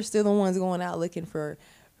 and we are still the ones going out looking for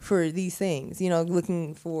these things, you know,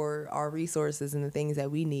 looking for our resources and the things that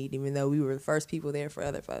we need, even though we were the first people there for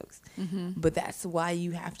other folks. But that's why you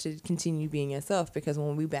have to continue being yourself, because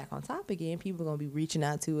when we back on top again, people are going to be reaching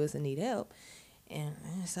out to us and need help. And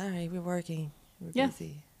sorry, we're working. We're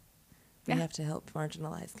busy. We have to help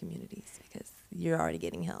marginalized communities because you're already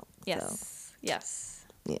getting help. Yes. So. Yes.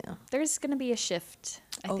 Yeah. There's going to be a shift,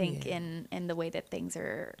 I think, in the way that things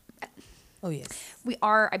are. Oh, yes. We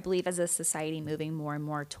are, I believe, as a society, moving more and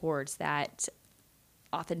more towards that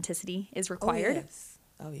authenticity is required. Oh, yes.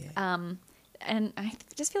 Oh, yeah. And I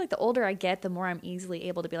just feel like the older I get, the more I'm easily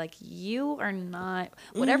able to be like, you are not,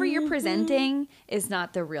 whatever you're presenting is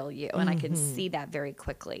not the real you. And I can see that very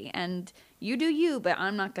quickly. And you do you, but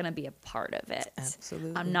I'm not going to be a part of it.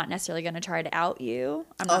 Absolutely. I'm not necessarily going to try to out you.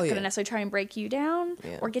 I'm not going to necessarily try and break you down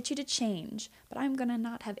or get you to change. But I'm going to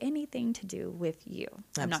not have anything to do with you.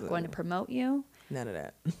 I'm not going to promote you. None of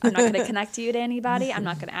that. I'm not going to connect you to anybody. I'm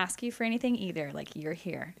not going to ask you for anything either. Like, you're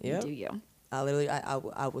here. You do you. I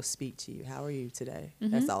will speak to you. How are you today?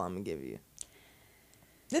 That's all I'm gonna give you.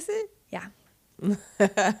 That's it. Yeah.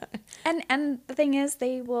 and the thing is,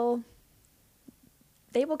 they will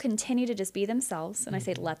continue to just be themselves. And I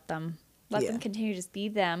say, let them Let them continue to just be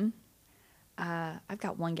them. I've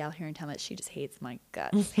got one gal here in town that she just hates my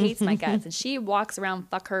guts, and she walks around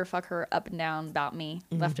fuck her up and down about me,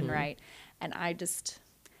 left and right, and I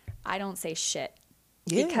don't say shit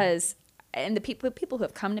because, and the people who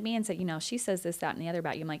have come to me and said, she says this, that, and the other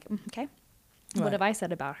about you, I'm like, okay, what have I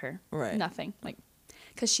said about her? Right. Nothing. Like,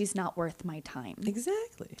 because she's not worth my time.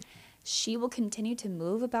 Exactly. She will continue to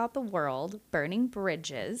move about the world, burning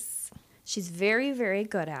bridges. She's very, very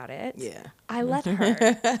good at it. Yeah. I let her.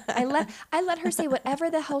 I let her say whatever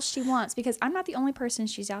the hell she wants because I'm not the only person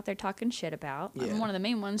she's out there talking shit about. Yeah. I'm one of the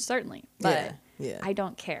main ones, certainly. But yeah. I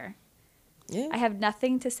don't care. Yeah. I have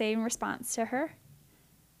nothing to say in response to her.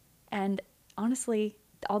 And honestly,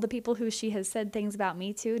 all the people who she has said things about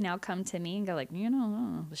me to now come to me and go like,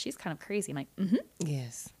 she's kind of crazy. I'm like,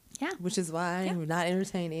 Yes. Yeah. Which is why I'm not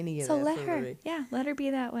entertaining any of that. So let her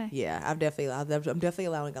be that way. Yeah, I'm definitely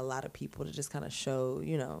allowing a lot of people to just kind of show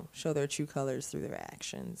their true colors through their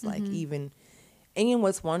actions. Like and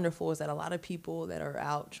what's wonderful is that a lot of people that are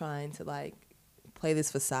out trying to like play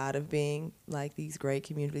this facade of being like these great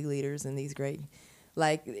community leaders and these great,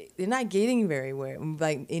 like they're not getting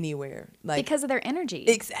anywhere, like because of their energy.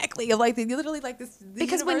 Exactly, like they literally like this.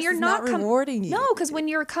 Because when you're not rewarding you, no, because when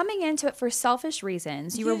you're coming into it for selfish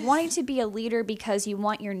reasons, you were wanting to be a leader because you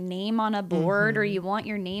want your name on a board, or you want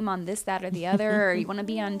your name on this, that, or the other, or you want to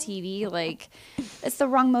be on TV. Like, it's the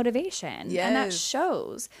wrong motivation, and that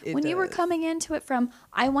shows. When you were coming into it from,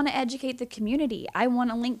 I want to educate the community, I want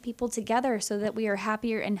to link people together so that we are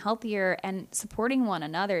happier and healthier and supporting one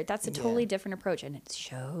another. That's a totally different approach, and it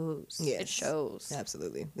shows. Yes. It shows.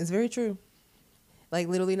 Absolutely. It's very true. Like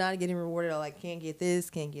literally not getting rewarded, or like can't get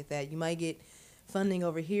this, can't get that. You might get funding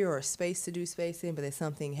over here or space to do space in, but then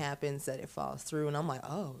something happens that it falls through, and I'm like,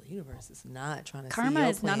 oh, the universe is not trying to see karma your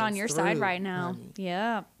is not on your through, side right now. honey.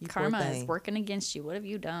 Yeah. You Karma poor is thing. working against you. What have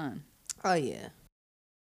you done? Oh yeah.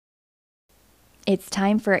 It's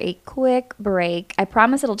time for a quick break. I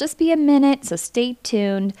promise it'll just be a minute, so stay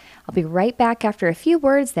tuned. I'll be right back after a few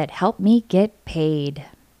words that help me get paid.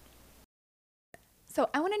 So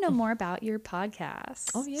I want to know more about your podcast.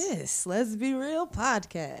 Oh yes, Let's Be Real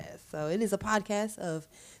podcast. So it is a podcast of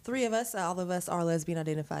three of us. All of us are lesbian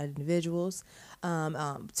identified individuals.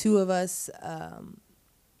 Two of us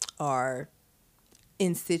are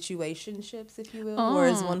in situationships, if you will,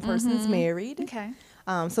 whereas one person's married. Okay.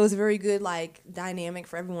 So it's a very good like dynamic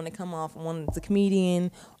for everyone to come off. One's a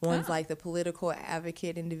comedian, one's like the political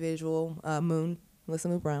advocate individual, Melissa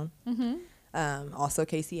Moon Brown. Also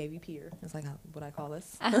Casey A.V. Peer. That's like what I call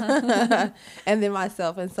us. And then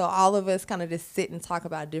myself. And so all of us kind of just sit and talk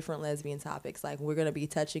about different lesbian topics. Like we're going to be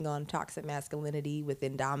touching on toxic masculinity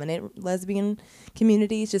within dominant lesbian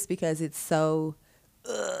communities just because it's so,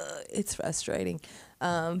 it's frustrating.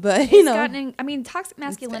 But toxic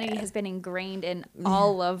masculinity has been ingrained in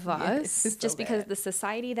all of us just because of the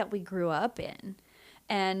society that we grew up in.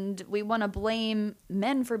 And we want to blame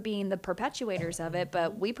men for being the perpetuators of it,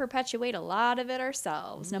 but we perpetuate a lot of it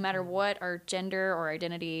ourselves. No matter what our gender or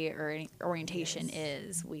identity or orientation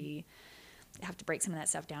is, we have to break some of that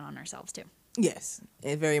stuff down on ourselves too. Yes,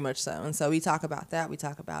 very much so. And so we talk about that. We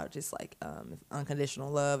talk about just like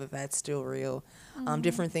unconditional love, if that's still real.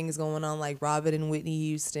 Different things going on, like Robin and Whitney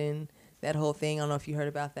Houston. That whole thing, I don't know if you heard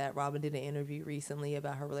about that. Robin did an interview recently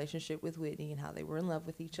about her relationship with Whitney and how they were in love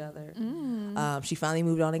with each other. She finally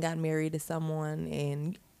moved on and got married to someone,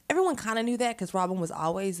 and everyone kind of knew that because Robin was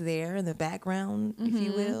always there in the background, if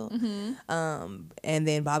you will. And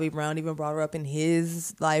then Bobby Brown even brought her up in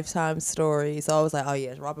his Lifetime story. So I was like, oh,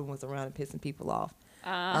 yes, Robin was around and pissing people off.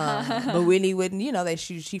 But Whitney wouldn't,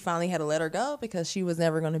 she finally had to let her go because she was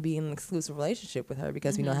never going to be in an exclusive relationship with her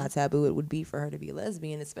because we know how taboo it would be for her to be a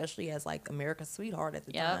lesbian, especially as like America's sweetheart at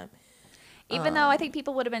the time. Even though I think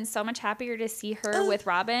people would have been so much happier to see her with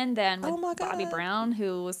Robin than with Bobby Brown,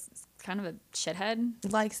 who was kind of a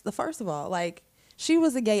shithead. Like, first of all, like, she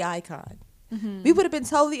was a gay icon. We would have been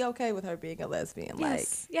totally okay with her being a lesbian.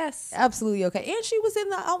 Yes. Absolutely okay. And she was in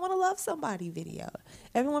the I Want to Love Somebody video.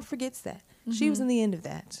 Everyone forgets that. She was in the end of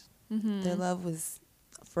that. Their love was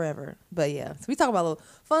forever. But yeah, so we talk about little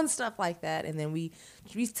fun stuff like that. And then we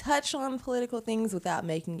touch on political things without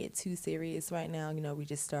making it too serious right now. We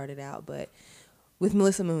just started out. But with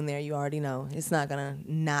Melissa Moon there, you already know it's not going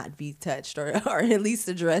to not be touched or at least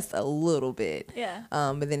addressed a little bit. Yeah.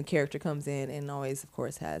 But then character comes in and always, of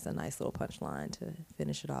course, has a nice little punchline to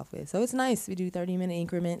finish it off with. So it's nice. We do 30-minute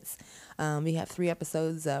increments. We have 3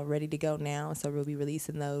 episodes ready to go now. So we'll be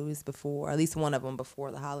releasing those before, at least one of them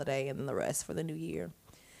before the holiday, and then the rest for the new year.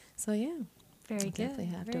 So, yeah. Very good. Definitely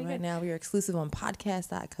have to. Very Right good. now, we are exclusive on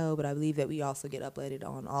podcast.co, but I believe that we also get uploaded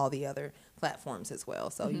on all the other platforms as well.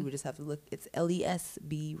 So you would just have to look. It's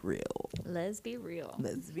LESB Real. Let's be real.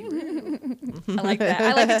 Let's be real. I like that.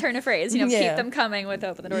 I like the turn of phrase. You know, Yeah. keep them coming with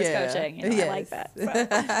Open the Doors Yeah. coaching. You know, I like that.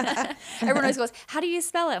 So. Everyone always goes, "How do you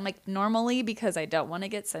spell it?" I'm like, normally because I don't want to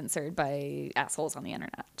get censored by assholes on the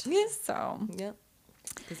internet. Yeah. So Yep.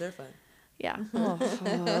 Because they're fun. yeah.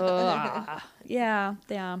 Yeah.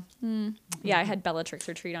 Yeah. Yeah. I had Bellatrix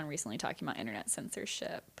Retreat on recently talking about internet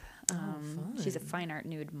censorship. She's a fine art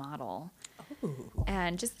nude model. Ooh.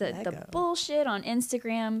 And just the Lego. bullshit on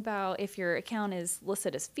Instagram about if your account is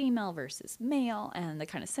listed as female versus male and the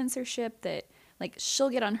kind of censorship that like she'll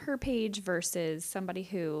get on her page versus somebody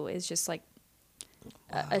who is just like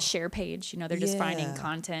a share page. You know, they're just finding Yeah.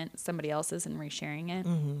 content, somebody else's, and resharing it.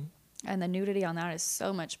 And the nudity on that is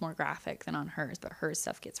so much more graphic than on hers, but her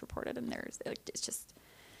stuff gets reported and theirs. It's just,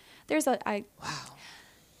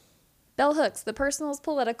 bell hooks, the personal is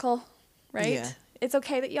political, right? Yeah. It's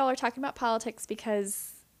okay that y'all are talking about politics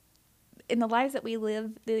because in the lives that we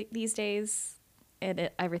live these days,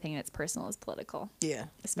 everything that's personal is political. Yeah.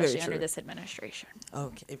 Especially Very under true. this administration.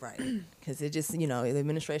 Okay, right. Because it just, the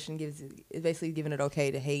administration is basically giving it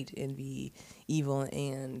okay to hate and be evil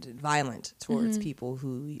and violent towards people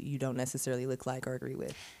who you don't necessarily look like or agree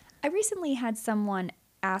with. I recently had someone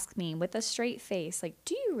ask me with a straight face, like,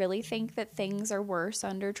 do you really think that things are worse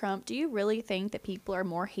under Trump? Do you really think that people are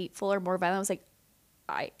more hateful or more violent? I was like,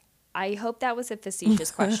 I hope that was a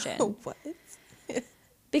facetious question. What?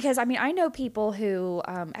 Because, I mean, I know people who,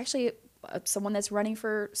 someone that's running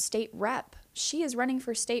for state rep. She is running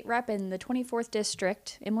for state rep in the 24th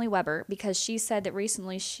district, Emily Weber, because she said that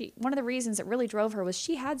recently one of the reasons that really drove her was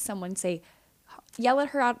she had someone yell at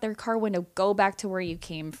her out their car window, go back to where you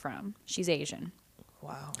came from. She's Asian.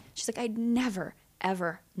 Wow. She's like, I'd never,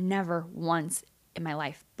 ever, never once in my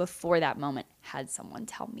life before that moment had someone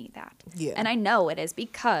tell me that. Yeah. And I know it is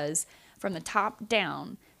because from the top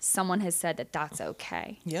down, someone has said that that's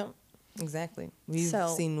okay. Yep. Exactly. We've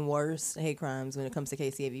seen worse hate crimes when it comes to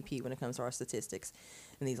KCAVP, when it comes to our statistics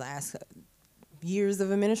in these last years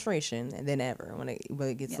of administration than ever. When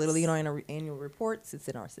it gets literally in our annual reports, it's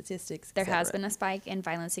in our statistics. There has been a spike in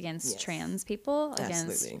violence against trans people,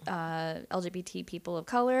 against LGBT people of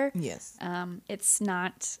color. Yes. It's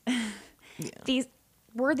not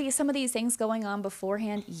some of these things going on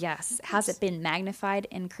beforehand? Yes. Has it been magnified,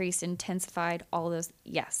 increased, intensified, all of those?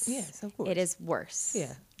 Yes. Yes, of course. It is worse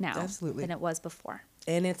now absolutely. than it was before.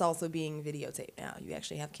 And it's also being videotaped now. You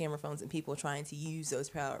actually have camera phones and people trying to use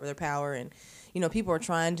their power. And, people are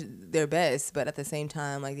trying their best, but at the same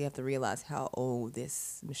time, like, they have to realize how old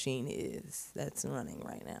this machine is that's running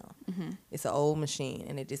right now. Mm-hmm. It's an old machine,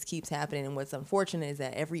 and it just keeps happening. And what's unfortunate is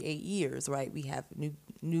that every 8 years, right, we have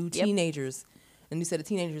new teenagers, a new set of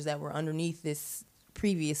teenagers that were underneath this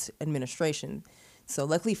previous administration. So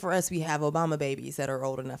luckily for us, we have Obama babies that are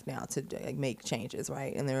old enough now to make changes,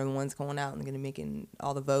 right? And they're the ones going out and going to making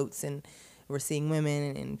all the votes, and we're seeing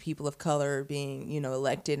women and people of color being,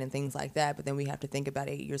 elected and things like that. But then we have to think about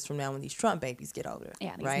 8 years from now when these Trump babies get older.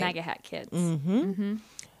 Yeah, these right? MAGA hat kids. Mm-hmm. Mm-hmm.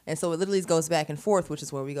 And so it literally goes back and forth, which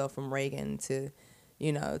is where we go from Reagan to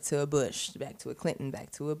a Bush, back to a Clinton,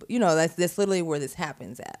 back to that's literally where this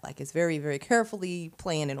happens at. Like, it's very, very carefully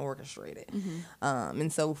planned and orchestrated. Mm-hmm.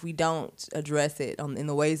 And so if we don't address it in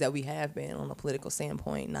the ways that we have been on a political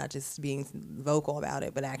standpoint, not just being vocal about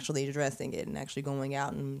it, but actually addressing it and actually going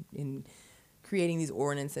out and creating these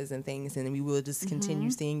ordinances and things, and we will just continue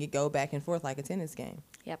seeing it go back and forth like a tennis game.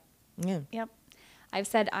 Yep. Yeah. Yep. I've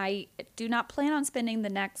said I do not plan on spending the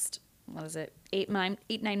next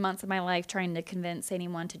 9 months of my life trying to convince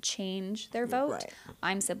anyone to change their vote. Right.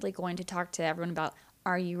 I'm simply going to talk to everyone about,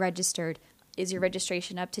 are you registered? Is your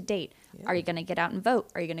registration up to date? Yeah. Are you going to get out and vote?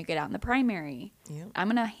 Are you going to get out in the primary? Yeah. I'm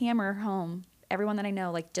going to hammer home everyone that I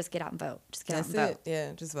know, like, just get out and vote. Just get out and vote.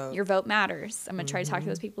 Yeah, just vote. Your vote matters. I'm going to try to talk to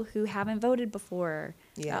those people who haven't voted before.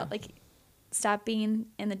 Yeah. Stop being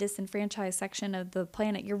in the disenfranchised section of the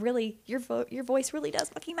planet. Your voice really does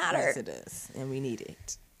fucking matter. Yes, it does, and we need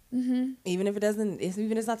it. Mm-hmm. Even if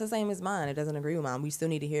it's not the same as mine, it doesn't agree with mine. We still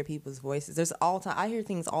need to hear people's voices. I hear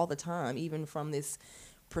things all the time, even from this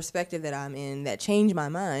perspective that I'm in, that change my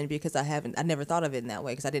mind because I never thought of it in that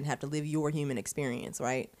way because I didn't have to live your human experience,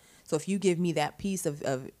 right? So if you give me that piece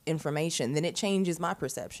of information, then it changes my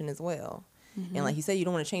perception as well. Mm-hmm. And like you said, you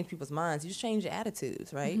don't want to change people's minds. You just change your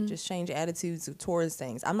attitudes, right? Mm-hmm. Just change your attitudes towards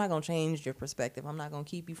things. I'm not going to change your perspective. I'm not going to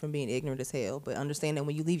keep you from being ignorant as hell. But understand that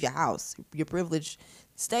when you leave your house, your privilege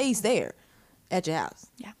stays there at your house.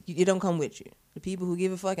 Yeah. It don't come with you. The people who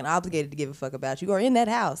give a fuck and obligated to give a fuck about you are in that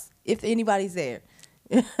house if anybody's there.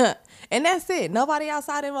 And that's it. Nobody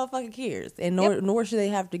outside them motherfucking cares. And nor should they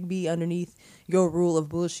have to be underneath your rule of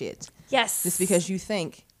bullshit. Yes. Just because you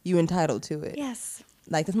think you entitled to it. Yes.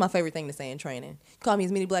 Like, that's my favorite thing to say in training. Call me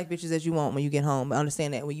as many black bitches as you want when you get home. But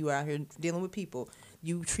understand that when you are out here dealing with people,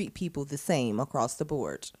 you treat people the same across the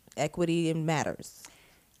board. Equity matters.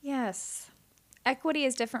 Yes. Equity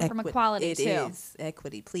is different from equality, too. It is.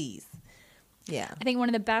 Equity, please. Yeah. I think one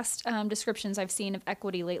of the best descriptions I've seen of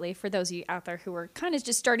equity lately, for those of you out there who are kind of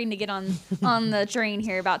just starting to get on the train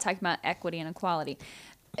here about talking about equity and equality.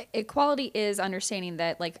 Equality is understanding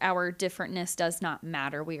that, like, our differentness does not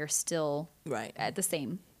matter. We are still at the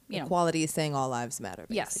same, Equality is saying all lives matter,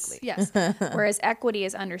 basically. Yes. Whereas equity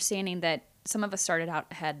is understanding that some of us started out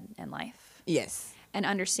ahead in life. Yes. And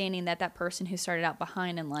understanding that that person who started out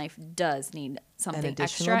behind in life does need something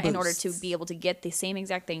additional extra in order boost. to be able to get the same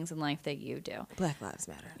exact things in life that you do. Black lives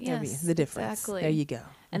matter. Yes, the difference. exactly. There you go.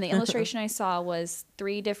 And the illustration I saw was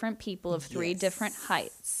 3 different people of 3 different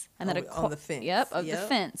heights. And on the fence. The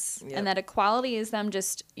fence. Yep. And that equality is them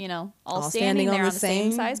just, all standing there on the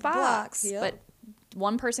same size box. blocks. Yep. But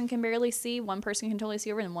one person can barely see, one person can totally see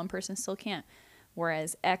over, and one person still can't.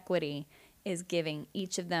 Whereas equity is giving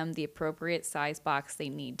each of them the appropriate size box they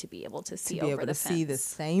need to be able to see over the fence. See the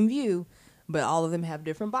same view, but all of them have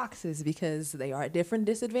different boxes because they are at different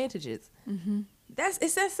disadvantages. Mm-hmm.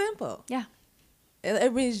 It's that simple. Yeah.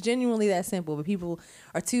 It is genuinely that simple, but people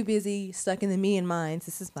are too busy stuck in the me and mines.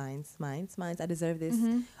 This is mines. I deserve this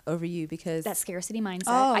over you because that scarcity mindset.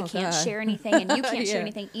 Oh, I can't share anything, and you can't share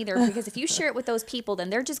anything either, because if you share it with those people, then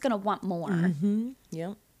they're just going to want more. Mm-hmm.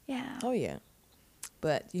 Yep. Yeah. Oh, yeah.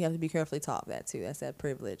 But you have to be carefully taught that, too. That's that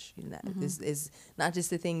privilege. This is not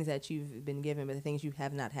just the things that you've been given, but the things you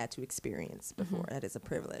have not had to experience before. That is a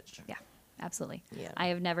privilege. Yeah, absolutely. Yeah. I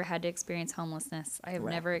have never had to experience homelessness. I have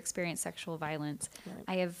never experienced sexual violence. Right.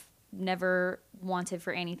 I have never wanted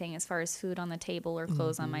for anything as far as food on the table or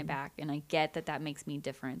clothes on my back. And I get that that makes me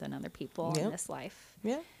different than other people in this life.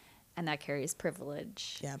 Yeah. And that carries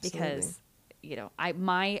privilege. Yeah, absolutely. Because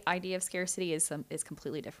my idea of scarcity is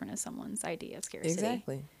completely different as someone's idea of scarcity.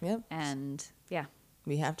 Exactly. Yep. And yeah,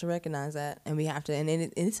 we have to recognize that, and we have to, and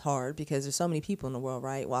it's hard because there's so many people in the world,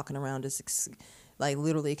 right, walking around just like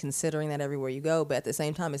literally considering that everywhere you go. But at the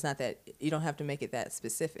same time, it's not that you don't have to make it that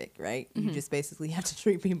specific, right? You just basically have to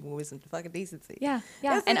treat people with some fucking decency. Yeah.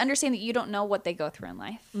 And understand that you don't know what they go through in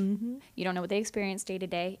life. Mm-hmm. You don't know what they experience day to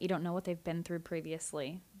day. You don't know what they've been through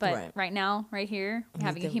previously. But right now, right here,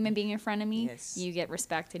 having a human being in front of me, you get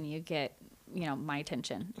respect and you get, my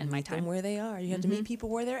attention and my time. Them where they are. You have to meet people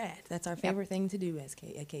where they're at. That's our favorite thing to do at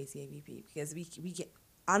KCAVP, because we get.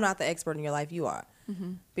 I'm not the expert in your life. You are.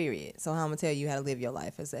 Period. So I'm gonna tell you how to live your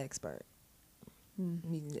life as an expert.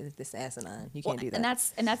 This asinine. You can't do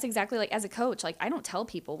that. And that's exactly like, as a coach, like, I don't tell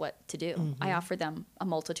people what to do. I offer them a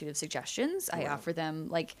multitude of suggestions. I offer them,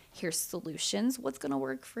 like, here's solutions. What's going to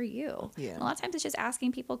work for you? Yeah. And a lot of times it's just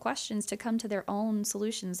asking people questions to come to their own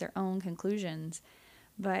solutions, their own conclusions.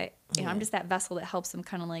 But, I'm just that vessel that helps them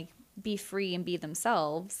kind of like be free and be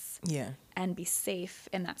themselves. Yeah. And be safe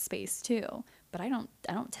in that space too. But I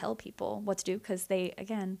don't tell people what to do, because they're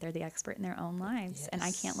the expert in their own lives, and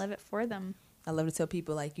I can't live it for them. I love to tell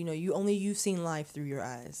people, like, you've seen life through your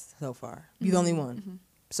eyes so far. You're the only one.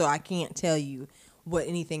 So I can't tell you what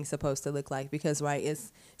anything's supposed to look like, because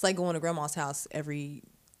it's like going to grandma's house every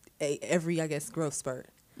I guess growth spurt.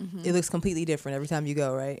 It looks completely different every time you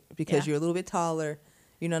go, right? Because you're a little bit taller,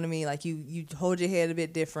 you know what I mean? Like you hold your head a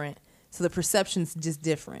bit different. So the perception's just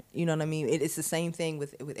different. You know what I mean? It's the same thing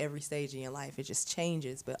with every stage in your life. It just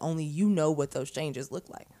changes, but only you know what those changes look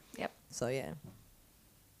like. Yep. So yeah.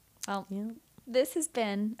 Well, this has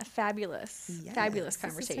been a fabulous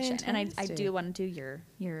conversation, and I do want to do your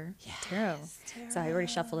tarot. So I already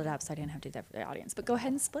shuffled it up, so I didn't have to do that for the audience. But go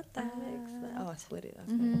ahead and split that. I split it.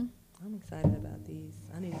 Okay. I'm excited about these.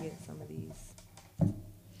 I need to get some of these.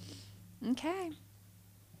 Okay.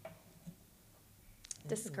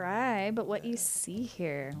 Describe what you see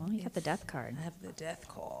here. Well, you got the death card. I have the death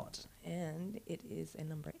card, and it is a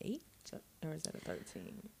number 8, or is that a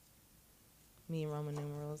 13? Me and Roman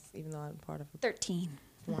numerals, even though I'm part of 13.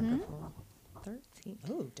 Wonderful. 13.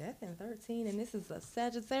 Oh, death and 13, and this is a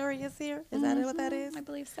Sagittarius here. Is that what that is? I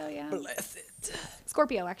believe so. Yeah. Blessed.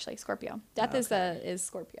 Scorpio, actually. Scorpio. Death is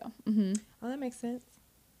Scorpio. Oh, that makes sense.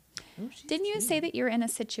 Oh, didn't you say that you're in a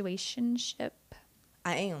situationship?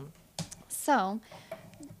 I am. So,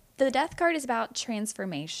 the death card is about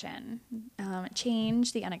transformation,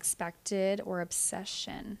 change, the unexpected, or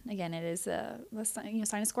obsession. Again, it is a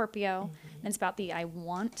sign of Scorpio, and it's about the I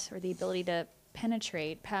want, or the ability to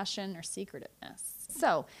penetrate, passion, or secretiveness.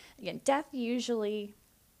 So, again, death usually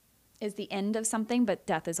is the end of something, but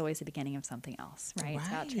death is always the beginning of something else, right? It's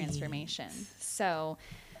about transformation. So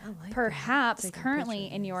perhaps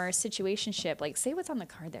currently in your situationship, like say what's on the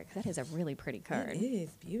card there, because that is a really pretty card. It is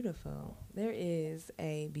beautiful. There is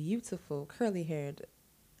a beautiful curly-haired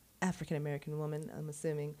African-American woman, I'm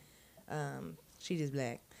assuming. She's just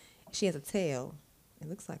black. She has a tail. It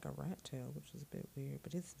looks like a rat tail, which is a bit weird,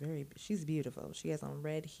 but she's beautiful. She has on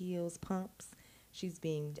red heels, pumps.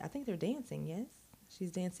 I think they're dancing, yes? She's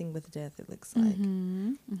dancing with death, it looks like.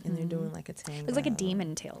 And they're doing like a tango. It's like a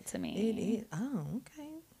demon tail to me. It is. Oh, okay.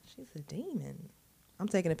 She's a demon. I'm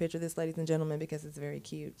taking a picture of this, ladies and gentlemen, because it's very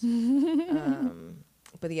cute.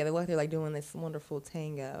 But yeah, they're like doing this wonderful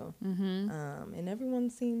tango. And everyone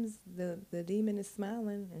seems, the demon is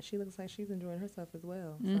smiling, and she looks like she's enjoying herself as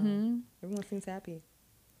well. So everyone seems happy.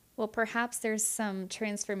 Well, perhaps there's some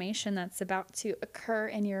transformation that's about to occur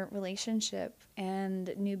in your relationship,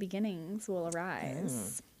 and new beginnings will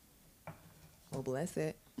arise. Well, bless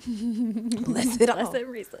it. Bless it all. Bless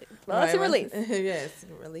it, bless it, release. Yes,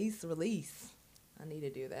 release. I need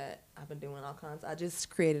to do that. I've been doing all kinds. I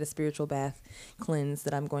just created a spiritual bath cleanse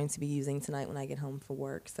that I'm going to be using tonight when I get home from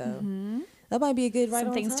work. So that might be a good some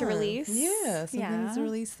on things time. to release. Yeah, some things to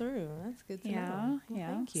release through. That's good to know. Well,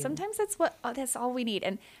 thank you. Sometimes that's all we need.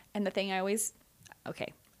 And the thing I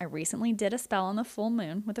recently did a spell on the full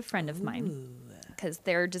moon with a friend of mine, because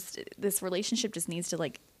this relationship just needs to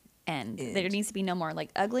like end. There needs to be no more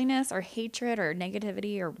like ugliness or hatred or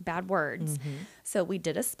negativity or bad words. So we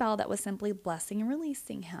did a spell that was simply blessing and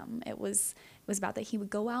releasing him. It was about that he would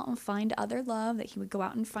go out and find other love, that he would go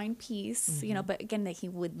out and find peace, but again, that he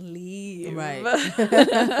would leave. Right.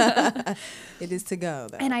 It is to go,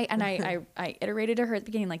 though. And I iterated to her at the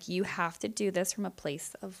beginning, like, you have to do this from a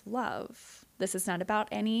place of love. This is not about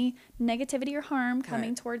any negativity or harm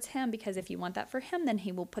coming towards him, because if you want that for him, then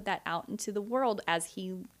he will put that out into the world. As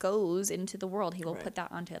he goes into the world, he will put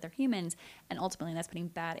that onto other humans, and ultimately that's putting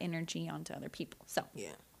bad energy onto other people. So you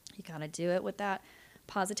got to do it with that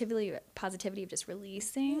positivity of just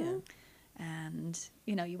releasing. And,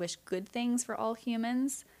 you wish good things for all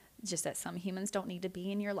humans, just that some humans don't need to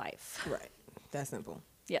be in your life. Right. That's simple.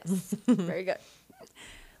 Yes. Very good.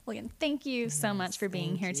 Well, again, thank you so much for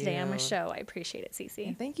being here today on my show. I appreciate it, Cece.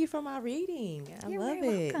 And thank you for my reading. You're love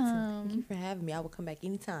very it. welcome. Thank you for having me. I will come back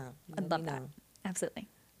anytime. I'd love that. Absolutely.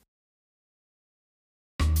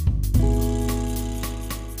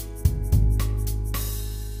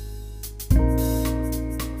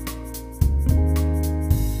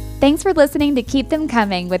 Thanks for listening to Keep Them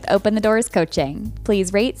Coming with Open the Doors Coaching.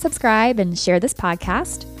 Please rate, subscribe, and share this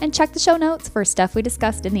podcast, and check the show notes for stuff we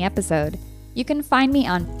discussed in the episode. You can find me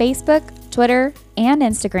on Facebook, Twitter, and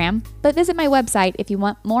Instagram, but visit my website if you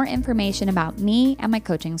want more information about me and my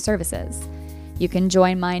coaching services. You can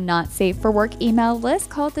join my Not Safe for Work email list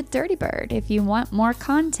called The Dirty Bird if you want more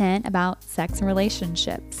content about sex and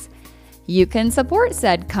relationships. You can support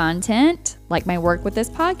said content, like my work with this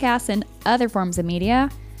podcast and other forms of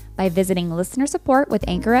media, by visiting listener support with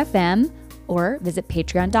Anchor FM, or visit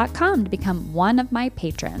patreon.com to become one of my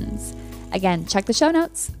patrons. Again, check the show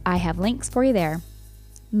notes. I have links for you there.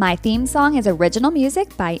 My theme song is original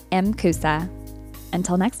music by M. Kusa.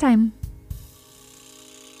 Until next time.